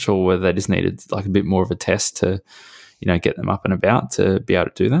 So I'm not sure whether they just needed like a bit more of a test to, get them up and about to be able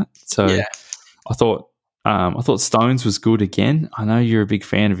to do that. So Yeah. I thought Stones was good again. I know you're a big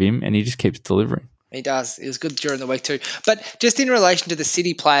fan of him, and he just keeps delivering. He does. It was good during the week too. But just in relation to the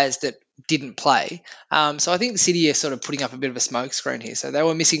City players that didn't play, so I think the City are sort of putting up a bit of a smoke screen here. So they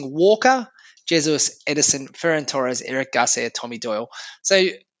were missing Walker, Jesus, Edison, Ferran Torres, Eric Garcia, Tommy Doyle. So,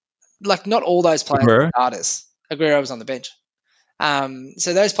 like, not all those players are starters. Aguero was on the bench.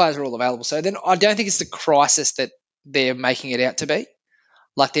 So those players are all available. So then I don't think it's the crisis that they're making it out to be.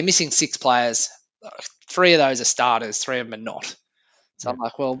 Like, they're missing 6 players. 3 of those are starters. 3 of them are not. So I'm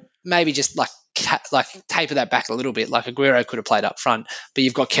like, well, maybe just like taper that back a little bit. Like Aguero could have played up front, but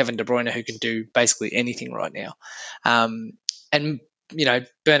you've got Kevin De Bruyne who can do basically anything right now. And Benjamin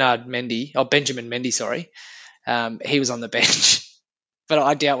Mendy, sorry, he was on the bench, but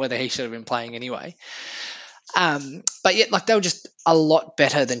I doubt whether he should have been playing anyway. But yet, like, they were just a lot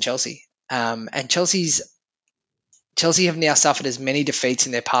better than Chelsea. And Chelsea have now suffered as many defeats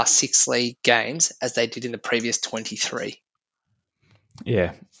in their past 6 league games as they did in the previous 23.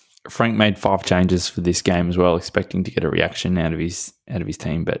 Yeah, Frank made 5 changes for this game as well, expecting to get a reaction out of his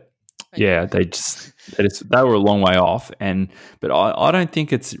team. But yeah, they were a long way off. But I don't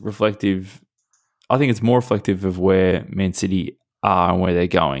think it's reflective. I think it's more reflective of where Man City are and where they're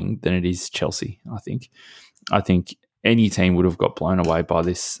going than it is Chelsea. I think any team would have got blown away by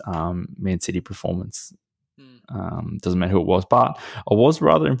this Man City performance. Doesn't matter who it was, but I was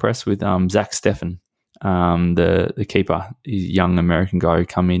rather impressed with Zach Steffen. The keeper, young American guy who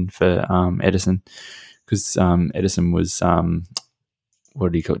come in for Edison, because Edison was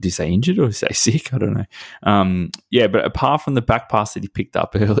what do you call it? Did you say injured or say sick? I don't know. Yeah, but apart from the back pass that he picked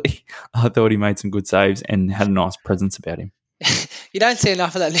up early, I thought he made some good saves and had a nice presence about him. You don't see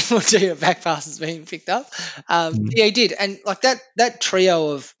enough of that anymore, do you? Back passes being picked up. Yeah, he did, and like that trio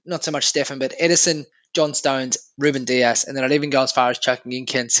of not so much Steffen, but Edison, John Stones, Ruben Dias, and then I'd even go as far as chucking in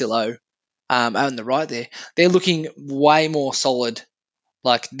Cancelo. On the right there, they're looking way more solid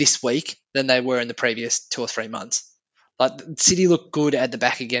like this week than they were in the previous 2 or 3 months. Like City look good at the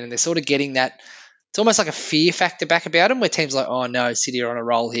back again, and they're sort of getting that. It's almost like a fear factor back about them, where teams are like, oh no, City are on a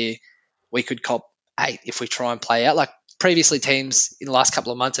roll here. We could cop 8 if we try and play out. Like previously, teams in the last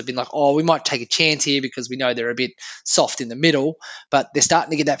couple of months have been like, oh, we might take a chance here because we know they're a bit soft in the middle. But they're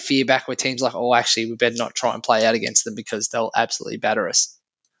starting to get that fear back where teams are like, oh, actually, we better not try and play out against them because they'll absolutely batter us.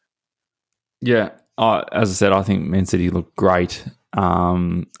 Yeah, as I said, I think Man City looked great. I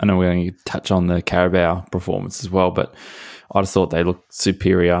know we're going to touch on the Carabao performance as well, but I just thought they looked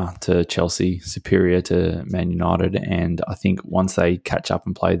superior to Chelsea, superior to Man United, and I think once they catch up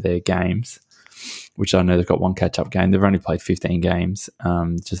and play their games, which I know they've got one catch-up game, they've only played 15 games,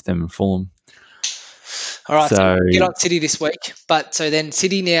 just them and Fulham. All right, so get on City this week. But so then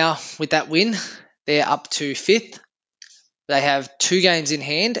City now, with that win, they're up to 5th. They have 2 games in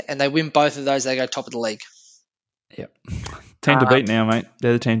hand, and they win both of those, they go top of the league. Yep. Team to beat now, mate.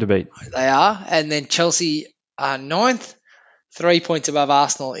 They're the team to beat. They are. And then Chelsea are 9th, 3 points above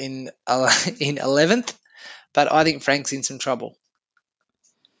Arsenal in 11th. But I think Frank's in some trouble.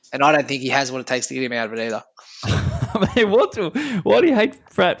 And I don't think he has what it takes to get him out of it either. Why do you hate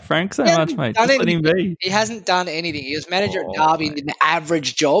Frank so much, mate? Just let him be. He hasn't done anything. He was manager at Derby and did an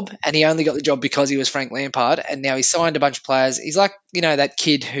average job, and he only got the job because he was Frank Lampard, and now he's signed a bunch of players. He's like, that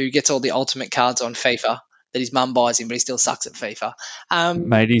kid who gets all the ultimate cards on FIFA that his mum buys him, but he still sucks at FIFA.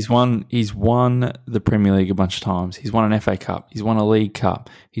 Mate, he's won the Premier League a bunch of times. He's won an FA Cup. He's won a League Cup.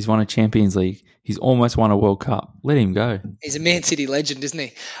 He's won a Champions League. He's almost won a World Cup. Let him go. He's a Man City legend, isn't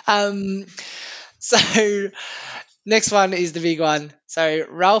he? So next one is the big one. So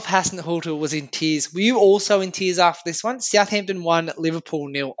Ralph Hasenhüttl was in tears. Were you also in tears after this one? Southampton 1, Liverpool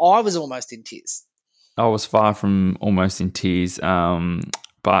 0. I was almost in tears. I was far from almost in tears.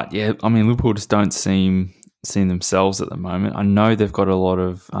 But yeah, I mean, Liverpool just don't seem themselves at the moment. I know they've got a lot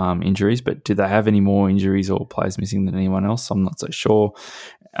of injuries, but do they have any more injuries or players missing than anyone else? I'm not so sure.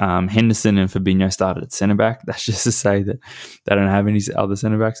 Henderson and Fabinho started at centre-back. That's just to say that they don't have any other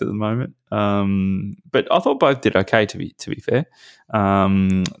centre-backs at the moment. But I thought both did okay, to be fair.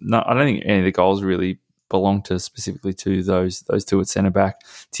 No, I don't think any of the goals really belong to specifically to those two at centre back.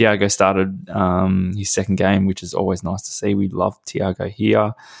 Thiago started his second game, which is always nice to see. We love Thiago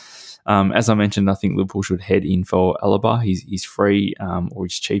here. As I mentioned, I think Liverpool should head in for Alaba. He's free or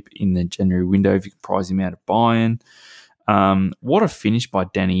he's cheap in the January window if you can prize him out of Bayern. What a finish by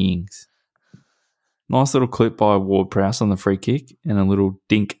Danny Ings. Nice little clip by Ward-Prowse on the free kick and a little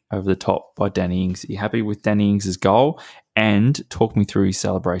dink over the top by Danny Ings. Are you happy with Danny Ings' goal? And talk me through his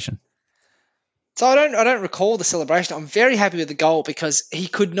celebration. So I don't recall the celebration. I'm very happy with the goal because he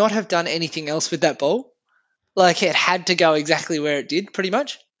could not have done anything else with that ball. Like, it had to go exactly where it did, pretty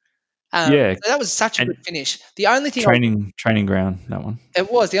much. Yeah. So that was such a good finish. The only thing training ground, that one. It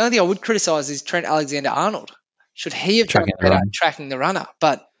was. The only thing I would criticise is Trent Alexander-Arnold. Should he have done better tracking the runner?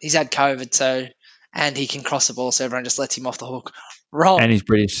 But he's had COVID, and he can cross the ball, so everyone just lets him off the hook. Wrong. And he's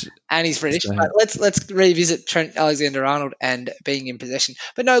British. So. But let's revisit Trent Alexander-Arnold and being in possession.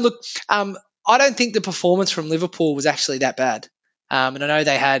 But no, look, I don't think the performance from Liverpool was actually that bad. And I know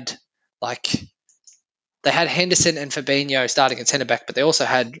they had Henderson and Fabinho starting at centre back, but they also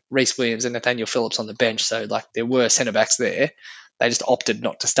had Reece Williams and Nathaniel Phillips on the bench. So there were centre backs there. They just opted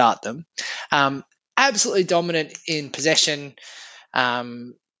not to start them. Absolutely dominant in possession.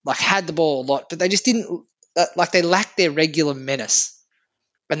 Had the ball a lot, but they just didn't. They lacked their regular menace,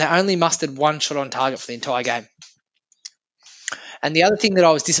 and they only mustered one shot on target for the entire game. And the other thing that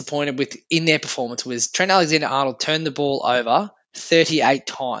I was disappointed with in their performance was Trent Alexander-Arnold turned the ball over 38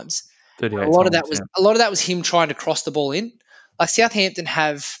 times. A lot of that was him trying to cross the ball in. Like, Southampton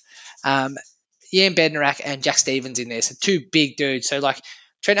have Jan Bednarak and Jack Stevens in there, so two big dudes. So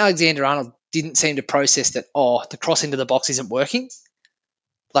Trent Alexander-Arnold didn't seem to process that. The cross into the box isn't working.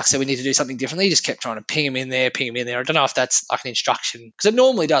 So we need to do something differently. He just kept trying to ping him in there. I don't know if that's like an instruction, because it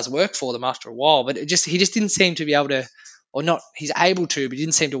normally does work for them after a while, but he just didn't seem to be able to, or not. He's able to, but he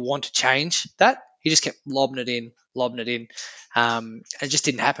didn't seem to want to change that. He just kept lobbing it in. And it just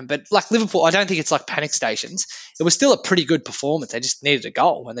didn't happen. But Liverpool, I don't think it's like panic stations. It was still a pretty good performance. They just needed a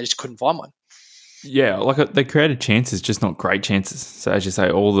goal and they just couldn't find one. Yeah, they created chances, just not great chances. So as you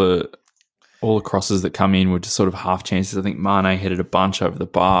say, all the crosses that come in were just sort of half chances. I think Mane headed a bunch over the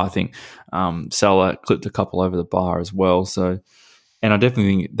bar. I think Salah clipped a couple over the bar as well. So, and I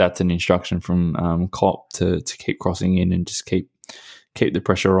definitely think that's an instruction from Klopp to keep crossing in and just keep the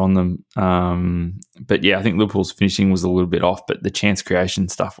pressure on them. But yeah, I think Liverpool's finishing was a little bit off, but the chance creation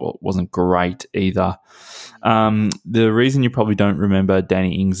stuff wasn't great either. The reason you probably don't remember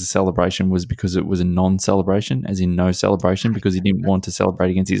Danny Ings' celebration was because it was a non-celebration, as in no celebration, because he didn't want to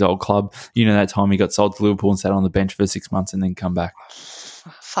celebrate against his old club. You know, that time he got sold to Liverpool and sat on the bench for 6 months and then come back.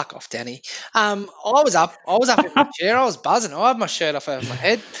 Fuck off, Danny. I was up in my chair. I was buzzing. I had my shirt off over my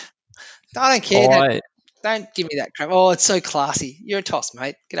head. I don't care. Don't give me that crap. Oh, it's so classy. You're a toss,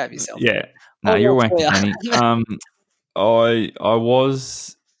 mate. Get over yourself. Yeah. No, you're a wanker, Danny. I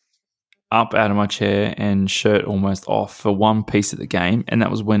was up out of my chair and shirt almost off for one piece of the game, and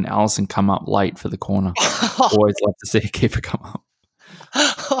that was when Alisson come up late for the corner. Always love to see a keeper come up. I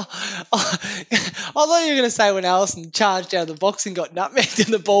thought you were going to say when Alisson charged out of the box and got nutmegged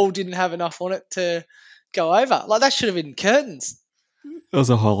and the ball didn't have enough on it to go over. That should have been curtains. That was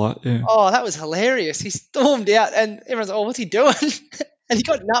a highlight, yeah. Oh, that was hilarious. He stormed out and everyone's like, oh, what's he doing? And he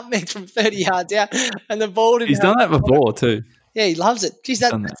got nutmegged from 30 yards out and the ball didn't. He's done that before too. Yeah, he loves it. Jeez,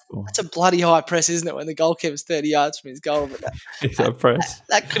 that's a bloody high press, isn't it, when the goalkeeper's 30 yards from his goal? But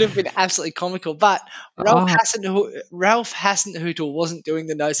that could have been absolutely comical. But Ralph Hasenhüttl wasn't doing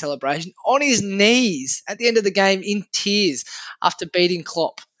the no celebration. On his knees at the end of the game in tears after beating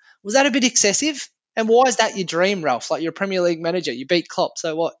Klopp. Was that a bit excessive? And why is that your dream, Ralph? You're a Premier League manager. You beat Klopp,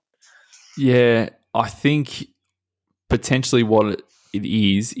 so what? Yeah, I think potentially what it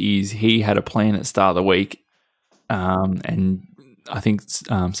is he had a plan at the start of the week, and I think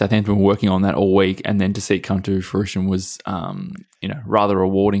Southampton were working on that all week, and then to see it come to fruition was rather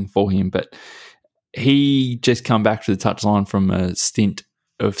rewarding for him. But he just come back to the touchline from a stint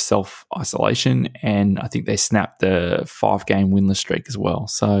of self-isolation, and I think they snapped the 5-game winless streak as well.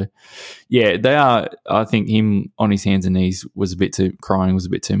 So, yeah, they are. I think him on his hands and knees was a bit too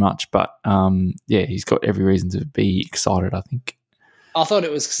much, but he's got every reason to be excited, I think. I thought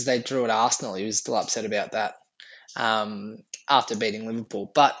it was because they drew at Arsenal. He was still upset about that after beating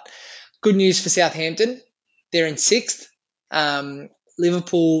Liverpool. But good news for Southampton. They're in 6th.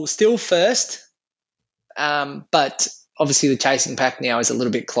 Liverpool still first, but obviously the chasing pack now is a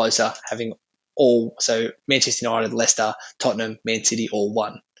little bit closer, having so Manchester United, Leicester, Tottenham, Man City all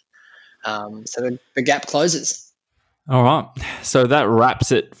won. So the gap closes. All right. So that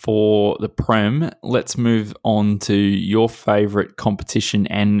wraps it for the Prem. Let's move on to your favourite competition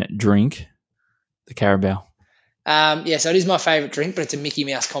and drink, the Carabao. So it is my favourite drink, but it's a Mickey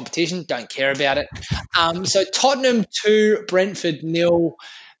Mouse competition. Don't care about it. So Tottenham 2, Brentford 0.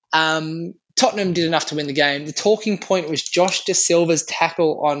 Tottenham did enough to win the game. The talking point was Josh Da Silva's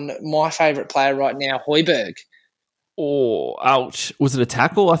tackle on my favourite player right now, Højbjerg. Oh, ouch. Was it a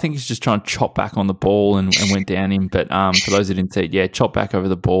tackle? I think he's just trying to chop back on the ball and went down him. But for those who didn't see it, yeah, chopped back over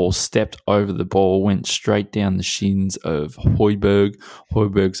the ball, stepped over the ball, went straight down the shins of Højbjerg.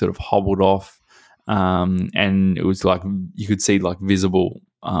 Højbjerg sort of hobbled off. And it was like you could see like visible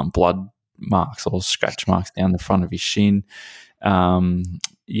blood marks or scratch marks down the front of his shin.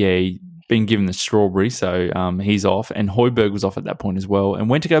 He'd been given the strawberry, so he's off. And Højbjerg was off at that point as well and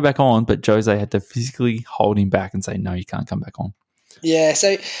went to go back on, but Jose had to physically hold him back and say, no, you can't come back on. Yeah,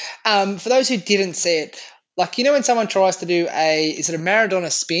 so for those who didn't see it, like, you know when someone tries to do a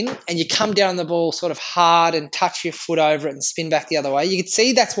Maradona spin and you come down the ball sort of hard and touch your foot over it and spin back the other way, you could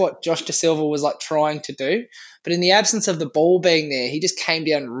see that's what Josh Da Silva was like trying to do. But in the absence of the ball being there, he just came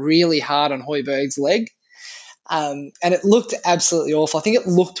down really hard on Højbjerg's leg. And it looked absolutely awful. I think it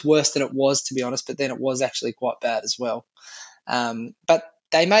looked worse than it was, to be honest, but then it was actually quite bad as well. But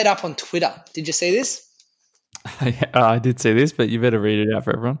they made up on Twitter. Did you see this? I did see this, but you better read it out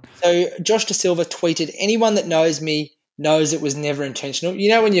for everyone. So Josh Da Silva tweeted, anyone that knows me knows it was never intentional. You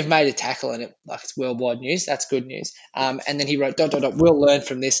know when you've made a tackle and it's worldwide news, that's good news. And then he wrote, ... we'll learn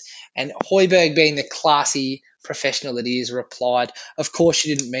from this. And Højbjerg, being the classy professional that he is, replied, of course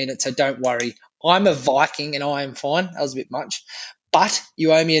you didn't mean it, so don't worry. I'm a Viking and I am fine. That was a bit much. But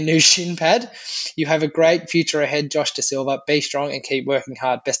you owe me a new shin pad. You have a great future ahead, Josh Da Silva. Be strong and keep working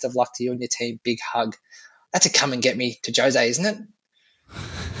hard. Best of luck to you and your team. Big hug. That's a come and get me to Jose, isn't it?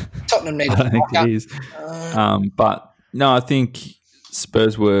 Tottenham need I don't think it is. But no, I think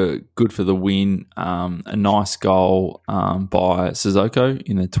Spurs were good for the win. A nice goal by Sissoko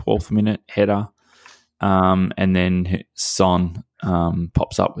in the 12th minute header. And then Son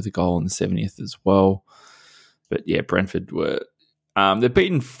pops up with a goal in the 70th as well. But yeah, Brentford were they've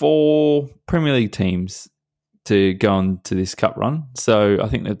beaten 4 Premier League teams to go on to this cup run. So I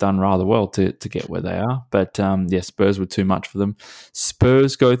think they've done rather well to get where they are. But Spurs were too much for them.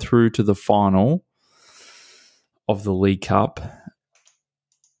 Spurs go through to the final of the League Cup.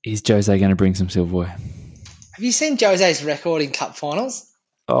 Is Jose going to bring some silverware? Have you seen Jose's record in cup finals?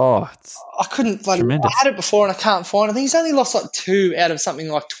 Oh, I couldn't. I had it before and I can't find it. I think he's only lost like 2 out of something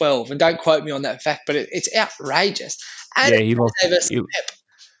like 12. And don't quote me on that fact, but it's outrageous. And he lost.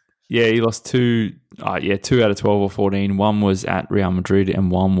 He lost 2. 2 out of 12 or 14. One was at Real Madrid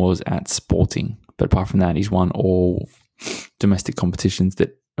and one was at Sporting. But apart from that, he's won all domestic competitions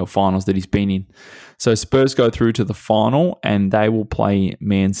or finals that he's been in. So Spurs go through to the final and they will play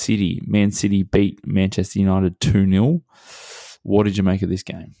Man City. Man City beat Manchester United 2-0. What did you make of this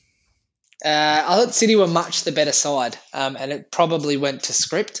game? I thought City were much the better side, and it probably went to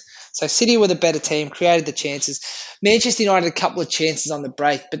script. So City were the better team, created the chances. Manchester United had a couple of chances on the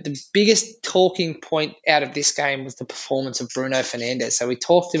break, but the biggest talking point out of this game was the performance of Bruno Fernandes. So we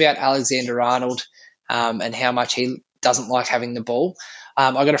talked about Alexander-Arnold and how much he doesn't like having the ball.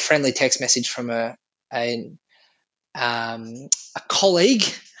 I got a friendly text message from a colleague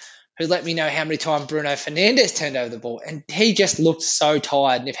who let me know how many times Bruno Fernandes turned over the ball, and he just looked so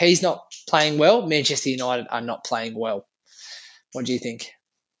tired. And if he's not playing well, Manchester United are not playing well. What do you think?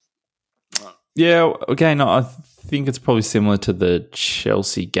 Yeah, again, I think it's probably similar to the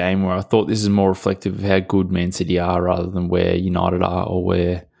Chelsea game where I thought this is more reflective of how good Man City are rather than where United are or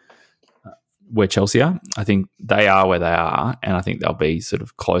where Chelsea are. I think they are where they are, and I think they'll be sort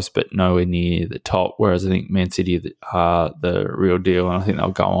of close but nowhere near the top, whereas I think Man City are the real deal, and I think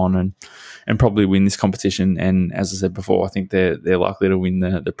they'll go on and probably win this competition. And as I said before, I think they're likely to win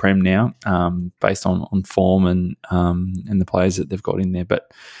the Prem now based on form and the players that they've got in there. But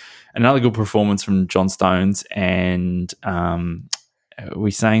another good performance from John Stones, and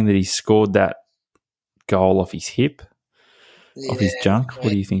we're saying that he scored that goal off his hip, off his junk.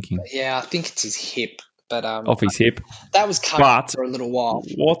 What are you thinking? Yeah, I think it's his hip. But off his hip. That was coming for a little while.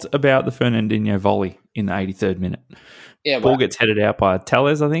 What about the Fernandinho volley in the 83rd minute? Yeah, ball gets headed out by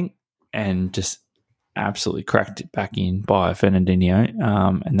Tellez, I think, and just absolutely cracked it back in by Fernandinho,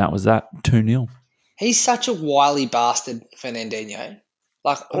 and that was that, 2-0. He's such a wily bastard, Fernandinho.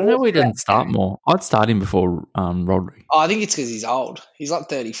 Like, I don't know why he doesn't start more. I'd start him before Rodri. I think it's because he's old. He's like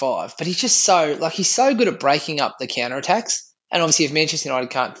 35. But he's just he's so good at breaking up the counterattacks. And obviously if Manchester United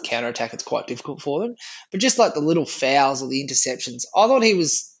can't counterattack, it's quite difficult for them. But just like the little fouls or the interceptions, I thought he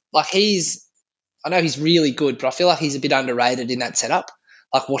was I know he's really good, but I feel like he's a bit underrated in that setup,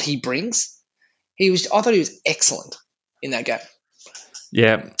 like what he brings. I thought he was excellent in that game.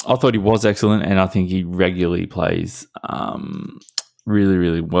 Yeah, I thought he was excellent, and I think he regularly plays really,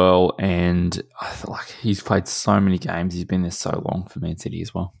 really well. And I feel like he's played so many games. He's been there so long for Man City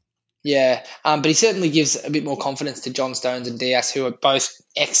as well. Yeah, but he certainly gives a bit more confidence to John Stones and Diaz, who are both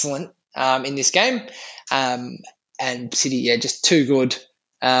excellent in this game. And City, yeah, just too good.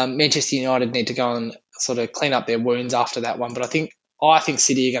 Manchester United need to go and sort of clean up their wounds after that one. But I think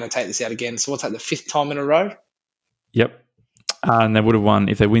City are going to take this out again. So what's that, the fifth time in a row? Yep. And they would have won,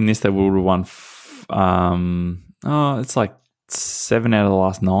 if they win this, they would have won, it's like 7 out of the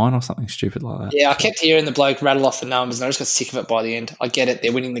last 9 or something stupid like that. Yeah, I kept hearing the bloke rattle off the numbers and I just got sick of it by the end. I get it.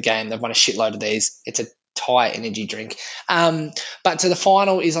 They're winning the game. They've won a shitload of these. It's a Thai energy drink. But so the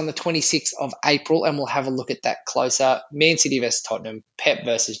final is on the 26th of April and we'll have a look at that closer. Man City versus Tottenham, Pep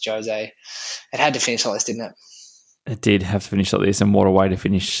versus Jose. It had to finish like this, didn't it? It did have to finish like this, and what a way to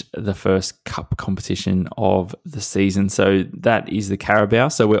finish the first cup competition of the season. So that is the Carabao.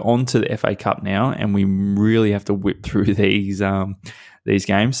 So we're on to the FA Cup now, and we really have to whip through these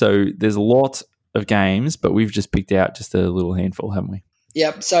games. So there's a lot of games, but we've just picked out just a little handful, haven't we?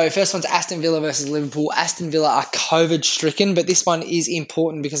 Yep. So first one's Aston Villa versus Liverpool. Aston Villa are COVID-stricken, but this one is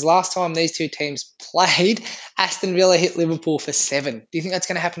important because last time these two teams played, Aston Villa hit Liverpool for 7. Do you think that's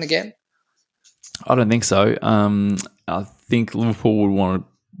going to happen again? I don't think so. I think Liverpool would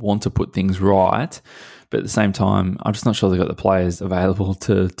want to put things right, but at the same time, I'm just not sure they've got the players available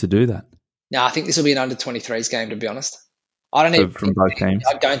to do that. No, I think this will be an under-23s game, to be honest. I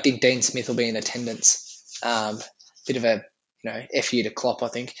don't think Dean Smith will be in attendance. Bit of a FU to Klopp, I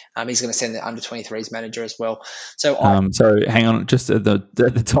think. He's going to send the under-23s manager as well. So hang on, just at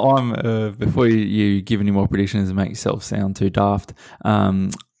the time before you give any more predictions and make yourself sound too daft.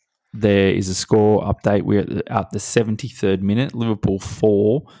 There is a score update. We're at the 73rd minute. Liverpool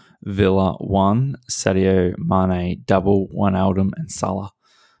 4, Villa 1, Sadio Mane double, Wijnaldum and Salah.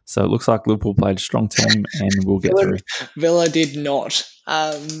 So it looks like Liverpool played a strong team and we'll get through. Villa did not.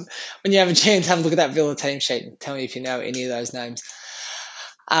 When you have a chance, have a look at that Villa team sheet and tell me if you know any of those names.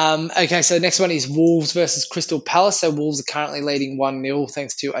 Okay, so the next one is Wolves versus Crystal Palace. So Wolves are currently leading 1-0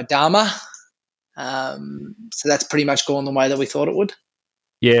 thanks to Adama. So that's pretty much gone the way that we thought it would.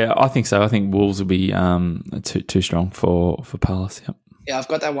 Yeah, I think so. I think Wolves will be too strong for Palace. Yep. Yeah, I've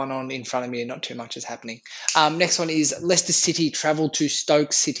got that one on in front of me and not too much is happening. Next one is Leicester City travel to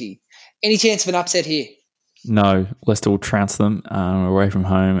Stoke City. Any chance of an upset here? No, Leicester will trounce them away from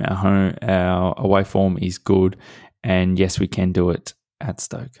home. Our away form is good, and yes, we can do it at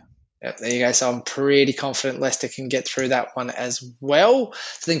Stoke. Yep, there you go. So I'm pretty confident Leicester can get through that one as well.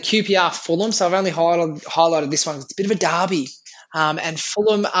 So then QPR Fulham. So I've only highlighted this one. It's a bit of a derby. And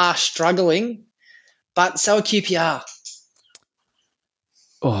Fulham are struggling, but so are QPR.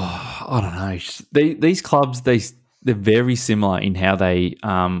 Oh, I don't know. These clubs, they're very similar in how they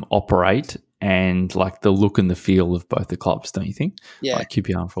operate and like the look and the feel of both the clubs, don't you think? Yeah. Like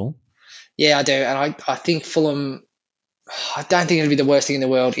QPR and Fulham. Yeah, I do. And I think Fulham, I don't think it would be the worst thing in the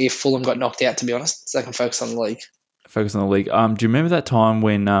world if Fulham got knocked out, to be honest, so they can focus on the league. Do you remember that time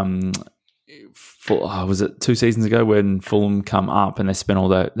when was it 2 seasons ago when Fulham come up and they spent all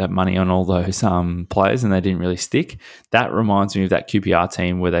that money on all those players and they didn't really stick? That reminds me of that QPR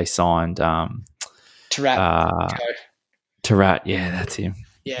team where they signed Tarat. Tarat, yeah, that's him.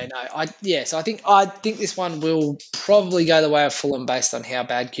 Yeah, no, so I think this one will probably go the way of Fulham based on how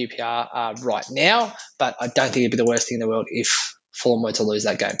bad QPR are right now, but I don't think it'd be the worst thing in the world if Fulham were to lose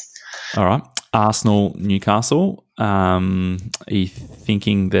that game. All right. Arsenal, Newcastle. Are you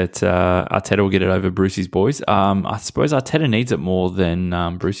thinking that Arteta will get it over Brucey's boys? I suppose Arteta needs it more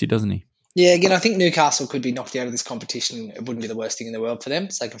than Brucey, doesn't he? Yeah, again, I think Newcastle could be knocked out of this competition. It wouldn't be the worst thing in the world for them,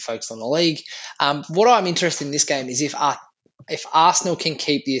 so they can focus on the league. What I'm interested in this game is if Arsenal can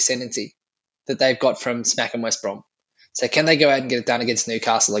keep the ascendancy that they've got from Smack and West Brom. So can they go out and get it done against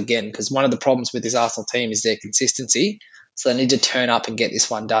Newcastle again? Because one of the problems with this Arsenal team is their consistency. So they need to turn up and get this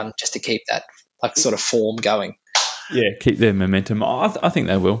one done just to keep that sort of form going. Yeah, keep their momentum. I think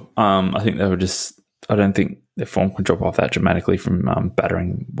they will. I think they will just. I don't think their form can drop off that dramatically from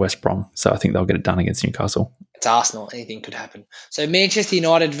battering West Brom. So I think they'll get it done against Newcastle. It's Arsenal. Anything could happen. So Manchester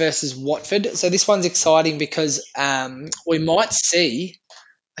United versus Watford. So this one's exciting because we might see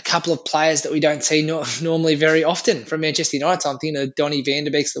a couple of players that we don't see normally very often from Manchester United. So I'm thinking of Donny van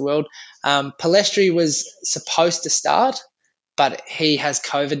de Beeks of the world. Palestri was supposed to start, but he has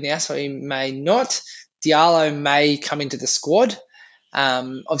COVID now, so he may not. Diallo may come into the squad.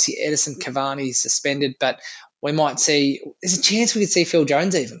 Obviously, Edison Cavani is suspended, but we might see – there's a chance we could see Phil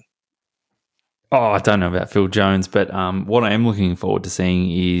Jones even. Oh, I don't know about Phil Jones, but what I am looking forward to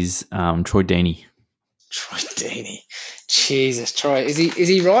seeing is Troy Deeney. Troy Deeney. Jesus, Troy. Is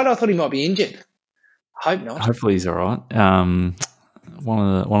he right? I thought he might be injured. I hope not. Hopefully he's all right. One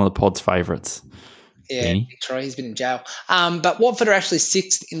of the pod's favourites. Yeah, Troy, he's been in jail. But Watford are actually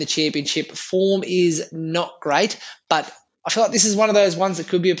 6th in the championship. Form is not great, but I feel like this is one of those ones that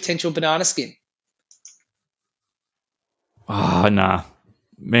could be a potential banana skin. Oh, nah.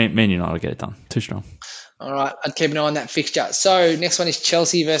 Man United will get it done. Too strong. All right, I'd keep an eye on that fixture. So next one is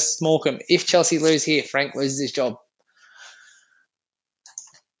Chelsea versus Morecambe. If Chelsea lose here, Frank loses his job.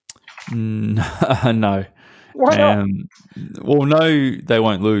 No. Why not? Well, no, they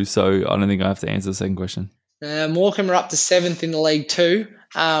won't lose, so I don't think I have to answer the second question. Morecambe are up to 7th in the league too,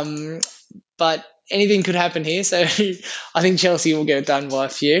 but anything could happen here. So I think Chelsea will get it done by a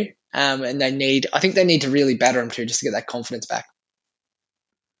few, and I think they need to really batter them too, just to get that confidence back.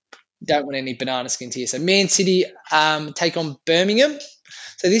 Don't want any banana skins here. So Man City take on Birmingham.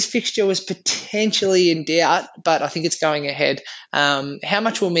 So this fixture was potentially in doubt, but I think it's going ahead. How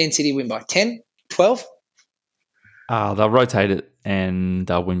much will Man City win by? 10? 12? They'll rotate it and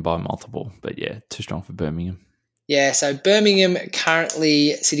they'll win by multiple. But yeah, too strong for Birmingham. Yeah, so Birmingham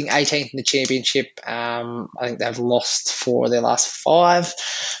currently sitting 18th in the championship. I think they've lost 4 of their last 5.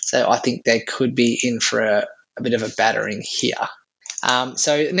 So I think they could be in for a bit of a battering here.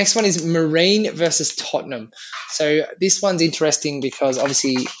 So next one is Marine versus Tottenham. So this one's interesting because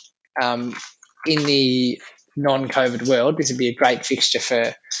obviously in the non-COVID world, this would be a great fixture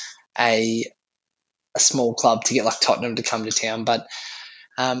for a small club to get like Tottenham to come to town. But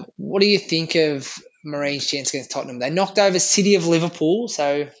what do you think of Marine's chance against Tottenham? They knocked over City of Liverpool,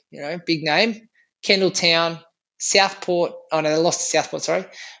 so, big name. Kendalltown, Southport. Oh, no, they lost to Southport, sorry.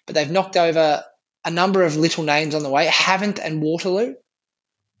 But they've knocked over a number of little names on the way, Havant and Waterloo.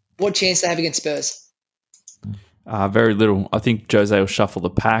 What chance do they have against Spurs? Very little. I think Jose will shuffle the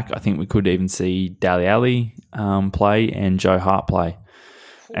pack. I think we could even see Dele Alli play and Joe Hart play.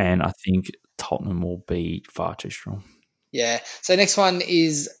 And I think Tottenham will be far too strong. Yeah. So next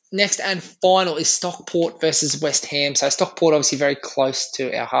and final is Stockport versus West Ham. So Stockport obviously very close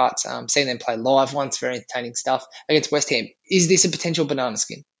to our hearts. Seeing them play live once, very entertaining stuff against West Ham. Is this a potential banana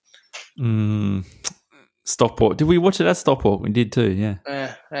skin? Stockport. Did we watch it at Stockport? We did too, yeah.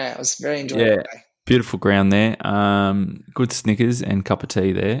 It was very enjoyable. Yeah, beautiful ground there. Good Snickers and cup of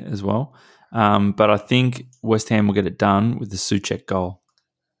tea there as well. But I think West Ham will get it done with the Souček goal.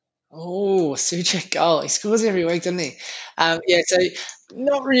 Oh, Souček goal. He scores every week, doesn't he? So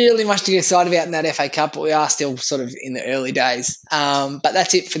not really much to get excited about in that FA Cup, but we are still sort of in the early days. But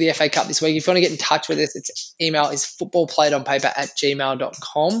that's it for the FA Cup this week. If you want to get in touch with us, its email is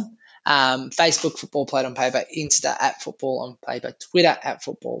footballplayedonpaper@gmail.com. Facebook, Football Played on Paper, Insta @Football on Paper, Twitter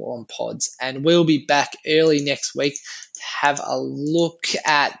 @Football on Pods. And we'll be back early next week to have a look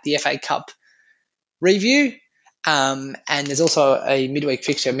at the FA Cup review. And there's also a midweek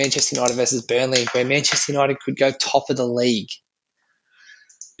fixture, Manchester United versus Burnley, where Manchester United could go top of the league.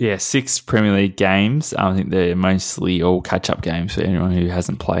 Yeah, 6 Premier League games. I think they're mostly all catch-up games for anyone who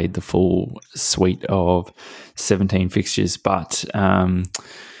hasn't played the full suite of 17 fixtures. But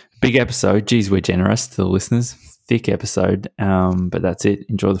big episode. Geez, we're generous to the listeners. Thick episode. But that's it.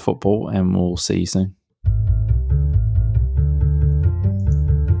 Enjoy the football and we'll see you soon.